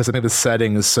doesn't, because I think the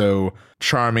setting is so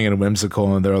charming and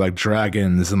whimsical, and there are like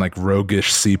dragons and like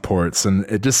roguish seaports, and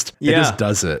it just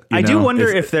does it. I do wonder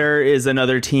if there is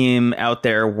another team out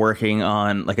there working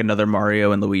on like another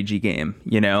Mario and Luigi game,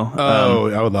 you know?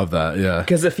 I would love that. Yeah.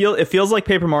 Because it feels like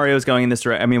Paper Mario is going in this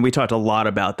direction. I mean, we talked a lot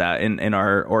about that in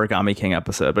our Origami King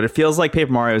episode, but it feels like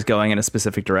Paper Mario is going in a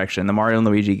specific direction. The Mario and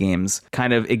Luigi games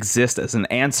kind of exist as an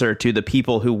answer to the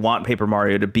people who want Paper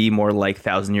Mario to be more like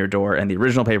Thousand Year Door and the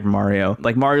original Paper Mario.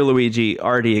 Like Mario Luigi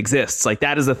already exists. Like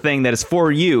that is a thing that is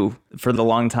for you, for the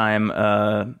long time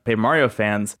Paper Mario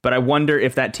fans. But I wonder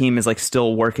if that team is like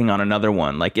still working on another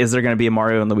one. Like, is there going to be a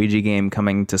Mario and Luigi game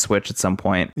coming to Switch at some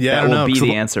point? Yeah, that will be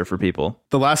the answer for people.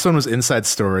 The last one was Inside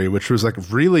Story, which was like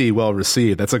really well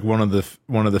received. That's like one of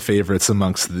the favorites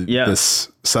amongst this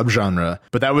subgenre.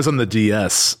 But that was on the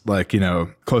DS, like, you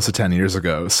know, close to 10 years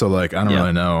ago. So like, I don't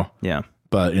really know. Yeah.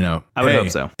 But, you know, I would hope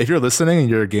so. If you're listening and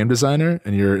you're a game designer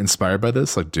and you're inspired by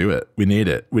this, like, do it. We need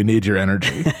it. We need your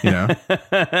energy, you know?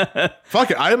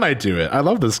 Fuck it. I might do it. I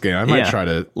love this game. I might try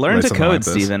to learn to code, like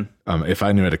Steven. If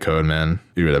I knew how to code, man,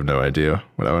 you would have no idea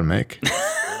what I would make.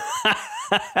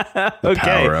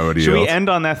 Okay. Should we end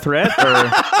on that threat? Or?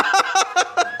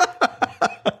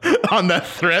 On that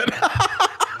threat?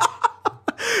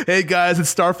 Hey guys, it's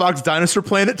Star Fox Dinosaur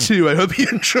Planet 2. I hope you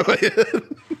enjoy it.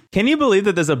 Can you believe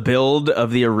that there's a build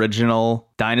of the original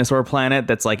Dinosaur Planet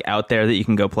that's like out there that you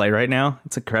can go play right now?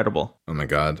 It's incredible. Oh my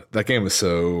god, that game was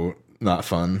so not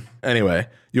fun. Anyway,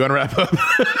 you want to wrap up?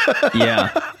 Yeah,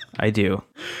 I do.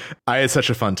 I had such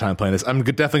a fun time playing this. I'm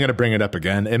definitely going to bring it up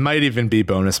again. It might even be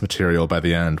bonus material by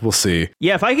the end. We'll see.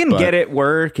 Yeah, if I can get it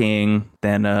working,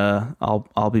 then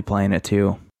I'll be playing it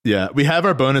too. Yeah, we have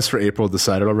our bonus for April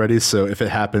decided already, so if it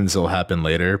happens, it'll happen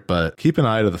later. But keep an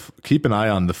eye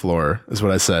on the floor, is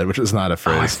what I said, which is not a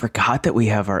phrase. Oh, I forgot that we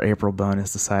have our April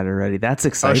bonus decided already. That's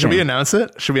exciting. Should we announce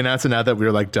it? Should we announce it now that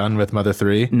we're like done with Mother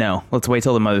 3? No, let's wait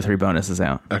till the Mother 3 bonus is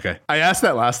out. Okay. I asked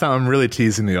that last time. I'm really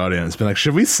teasing the audience. Been like,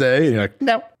 should we say? And you're like,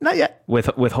 no, not yet.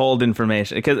 Withhold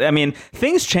information, because I mean,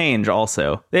 things change.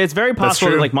 Also, it's very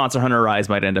possible that like Monster Hunter Rise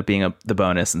might end up being the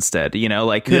bonus instead. You know,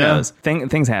 like who knows?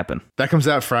 Things happen. That comes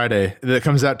out Friday. That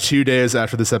comes out 2 days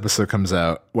after this episode comes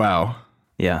out. Wow.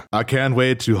 Yeah. I can't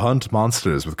wait to hunt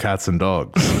monsters with cats and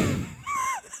dogs.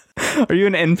 Are you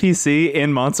an NPC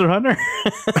in Monster Hunter?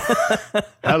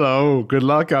 Hello, good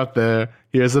luck out there.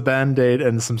 Here's a Band-Aid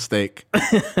and some steak.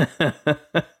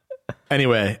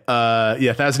 Anyway,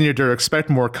 Thousand Year Door, expect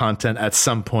more content at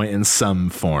some point in some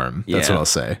form. That's what I'll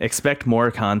say. Expect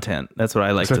more content. That's what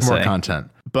I like to say. Expect more content.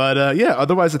 But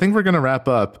otherwise, I think we're going to wrap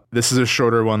up. This is a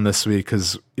shorter one this week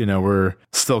because, we're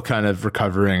still kind of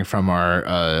recovering from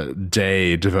our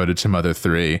day devoted to Mother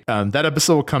 3. That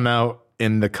episode will come out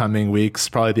in the coming weeks,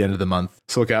 probably the end of the month.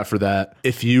 So look out for that.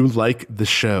 If you like the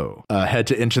show, head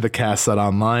to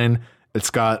intothecast.online. It's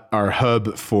got our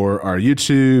hub for our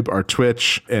YouTube, our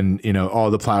Twitch, and, all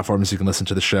the platforms you can listen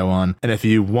to the show on. And if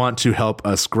you want to help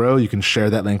us grow, you can share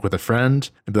that link with a friend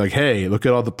and be like, hey, look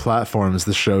at all the platforms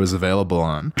the show is available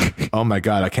on. Oh my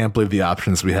God, I can't believe the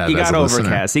options we have. You got Overcast,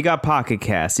 listener. You got Pocket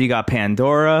Cast, you got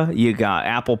Pandora, you got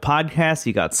Apple Podcasts,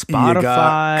 you got Spotify. You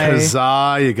got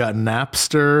Kazaa, you got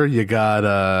Napster, you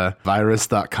got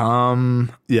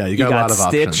virus.com. Yeah, you got a lot of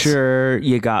Stitcher, options.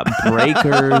 You got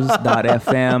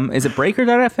breakers.fm. Is it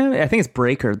breaker.fm? I think it's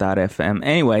breaker.fm.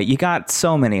 Anyway, you got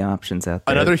so many options out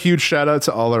there. Another huge shout out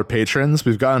to all our patrons.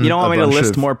 We've gotten. You don't want me to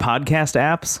list more podcast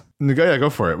apps? Yeah, go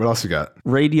for it. What else you got?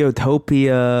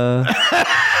 Radiotopia.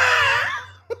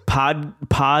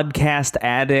 Podcast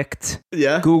Addict.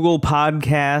 Yeah. Google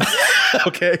Podcast.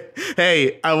 Okay.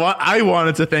 Hey, I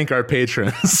wanted to thank our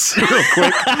patrons real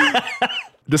quick.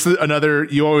 Just another,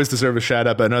 you always deserve a shout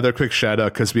out, but another quick shout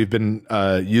out because we've been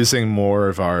using more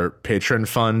of our patron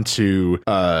fund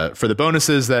for the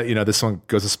bonuses that, this one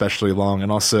goes especially long.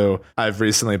 And also I've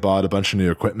recently bought a bunch of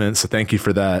new equipment. So thank you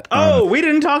for that. We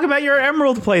didn't talk about your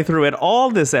Emerald playthrough at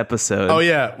all this episode. Oh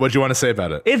yeah. What'd you want to say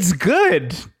about it? It's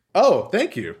good. Oh,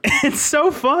 thank you. It's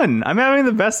so fun. I'm having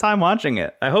the best time watching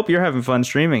it. I hope you're having fun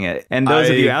streaming it. And those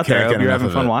of you out there, I hope you're having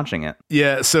fun watching it.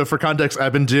 Yeah, so for context, I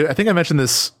think I mentioned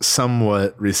this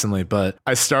somewhat recently, but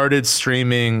I started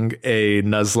streaming a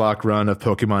Nuzlocke run of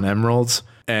Pokemon Emeralds,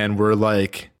 and we're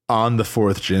like on the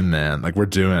 4th gym, man. Like, we're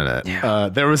doing it. Yeah.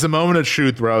 There was a moment of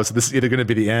truth where I was, this is either going to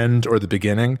be the end or the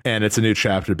beginning, and it's a new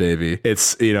chapter, baby.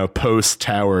 It's,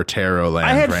 post-Tower Tarot land.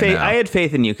 I had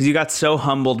faith in you because you got so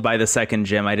humbled by the 2nd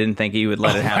gym. I didn't think you would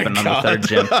let it happen on the 3rd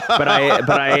gym. But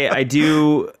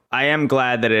I am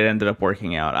glad that it ended up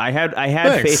working out. I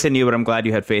had faith in you, but I'm glad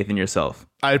you had faith in yourself.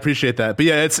 I appreciate that. But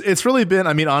yeah, it's really been,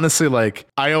 honestly, like,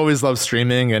 I always love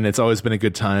streaming and it's always been a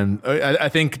good time. I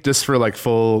think just for like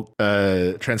full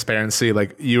transparency,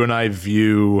 like, you and I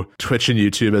view Twitch and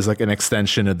YouTube as like an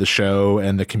extension of the show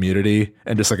and the community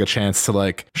and just like a chance to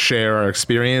like share our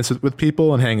experience with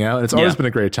people and hang out. And it's always been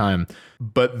a great time.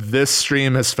 But this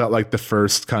stream has felt like the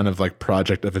first kind of like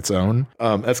project of its own.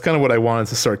 That's kind of what I wanted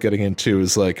to start getting into,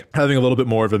 is like having a little bit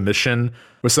more of a mission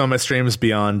with some of my streams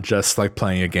beyond just like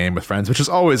playing a game with friends, which is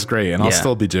always great. And I'll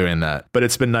still be doing that. But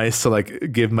it's been nice to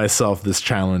like give myself this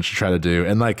challenge to try to do.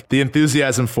 And like the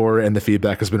enthusiasm for it and the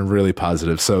feedback has been really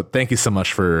positive. So thank you so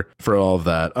much for all of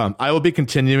that. I will be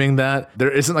continuing that. There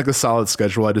isn't like a solid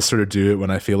schedule. I just sort of do it when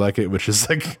I feel like it, which is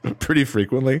like pretty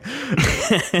frequently.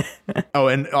 Oh,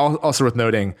 and also worth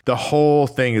noting, the whole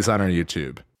thing is on our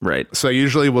YouTube. Right. So I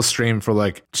usually will stream for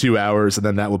like 2 hours and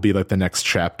then that will be like the next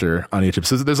chapter on YouTube.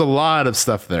 So there's a lot of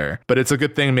stuff there, but it's a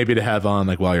good thing maybe to have on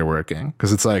like while you're working,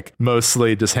 because it's like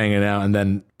mostly just hanging out and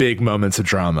then big moments of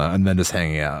drama and then just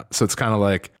hanging out. So it's kind of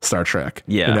like Star Trek,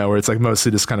 where it's like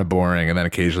mostly just kind of boring and then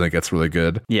occasionally it gets really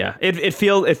good. Yeah. It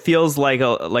feels like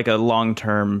a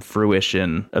long-term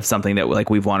fruition of something that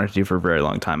like we've wanted to do for a very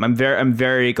long time. I'm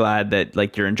very glad that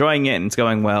like you're enjoying it and it's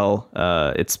going well.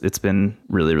 It's been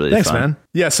really, really Thanks, fun. Man.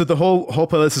 Yeah, so the whole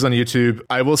playlist is on YouTube.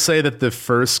 I will say that the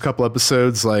first couple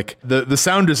episodes, like the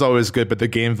sound is always good, but the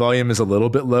game volume is a little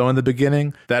bit low in the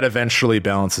beginning. That eventually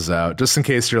balances out. Just in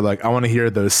case you're like, I want to hear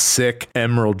those sick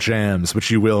Emerald jams, which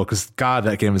you will, because God,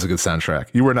 that game is a good soundtrack.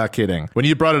 You were not kidding. When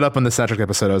you brought it up on the soundtrack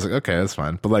episode, I was like, okay, that's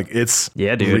fine. But like, it's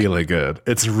really good.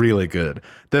 It's really good.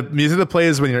 The music that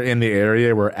plays when you're in the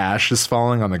area where ash is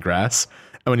falling on the grass,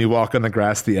 and when you walk on the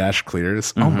grass, the ash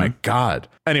clears. Mm-hmm. Oh my God.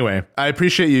 Anyway, I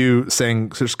appreciate you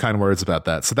saying such kind words about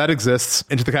that. So that exists.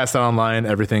 Into the Cast Online,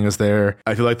 everything is there.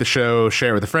 If you like the show,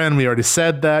 share it with a friend. We already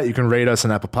said that. You can rate us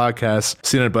on Apple Podcasts.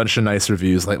 Seen a bunch of nice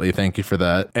reviews lately. Thank you for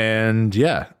that. And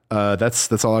yeah,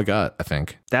 that's all I got, I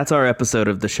think. That's our episode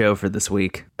of the show for this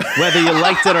week. Whether you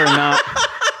liked it or not,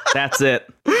 that's it.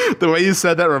 The way you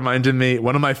said that reminded me,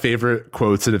 one of my favorite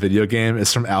quotes in a video game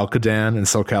is from Alcadan in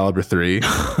Soul Calibur 3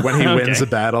 when he wins a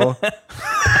battle.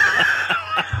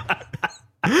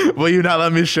 Will you not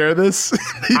let me share this?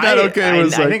 I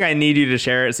think I need you to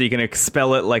share it so you can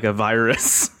expel it like a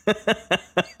virus.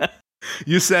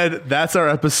 You said that's our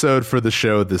episode for the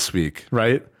show this week,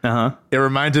 right? Uh-huh. It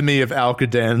reminded me of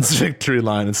Al-Qaedan's victory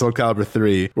line in Soul Calibur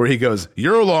 3, where he goes,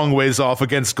 "You're a long ways off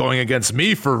against going against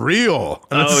me for real."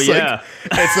 And Oh, yeah.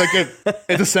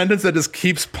 It's a sentence that just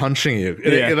keeps punching you.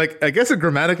 I guess it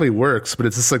grammatically works, but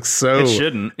it's just like so. It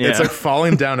shouldn't. Yeah. It's like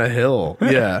falling down a hill.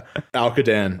 Yeah.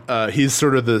 Al-Qaedan. He's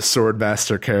sort of the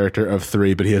swordmaster character of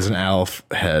 3, but he has an Alf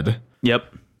head.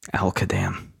 Yep.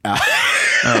 Al-Qaedan.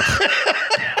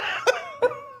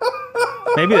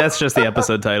 Maybe that's just the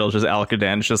episode title, just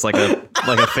Al-Qaedan. It's just like a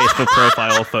Facebook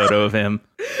profile photo of him.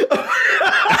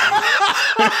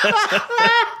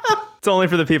 It's only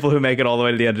for the people who make it all the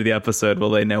way to the end of the episode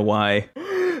will they know why.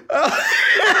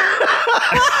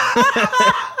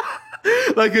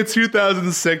 Like a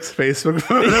 2006 Facebook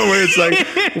photo where it's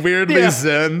like weirdly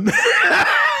zen.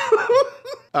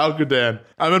 Al-Qaedan.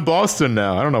 I'm in Boston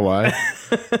now. I don't know why.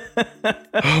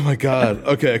 Oh my God.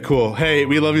 Okay, cool. Hey,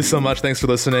 we love you so much. Thanks for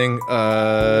listening.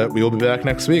 We will be back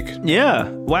next week. Yeah.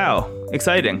 Wow.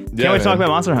 Exciting. Can't wait to talk about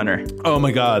Monster Hunter. Oh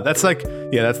my God. That's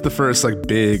the first like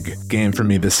big game for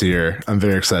me this year. I'm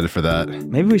very excited for that.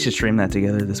 Maybe we should stream that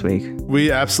together this week.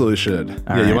 We absolutely should.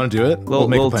 All right. You want to do it? We'll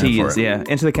make a plan tease, for it. Yeah.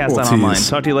 Into the Cast Online.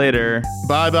 Talk to you later.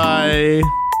 Bye-bye.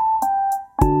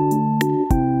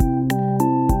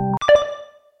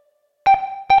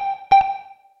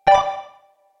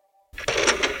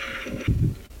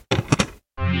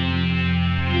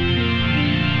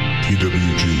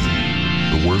 TWG,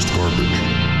 the worst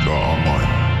garbage,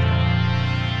 online.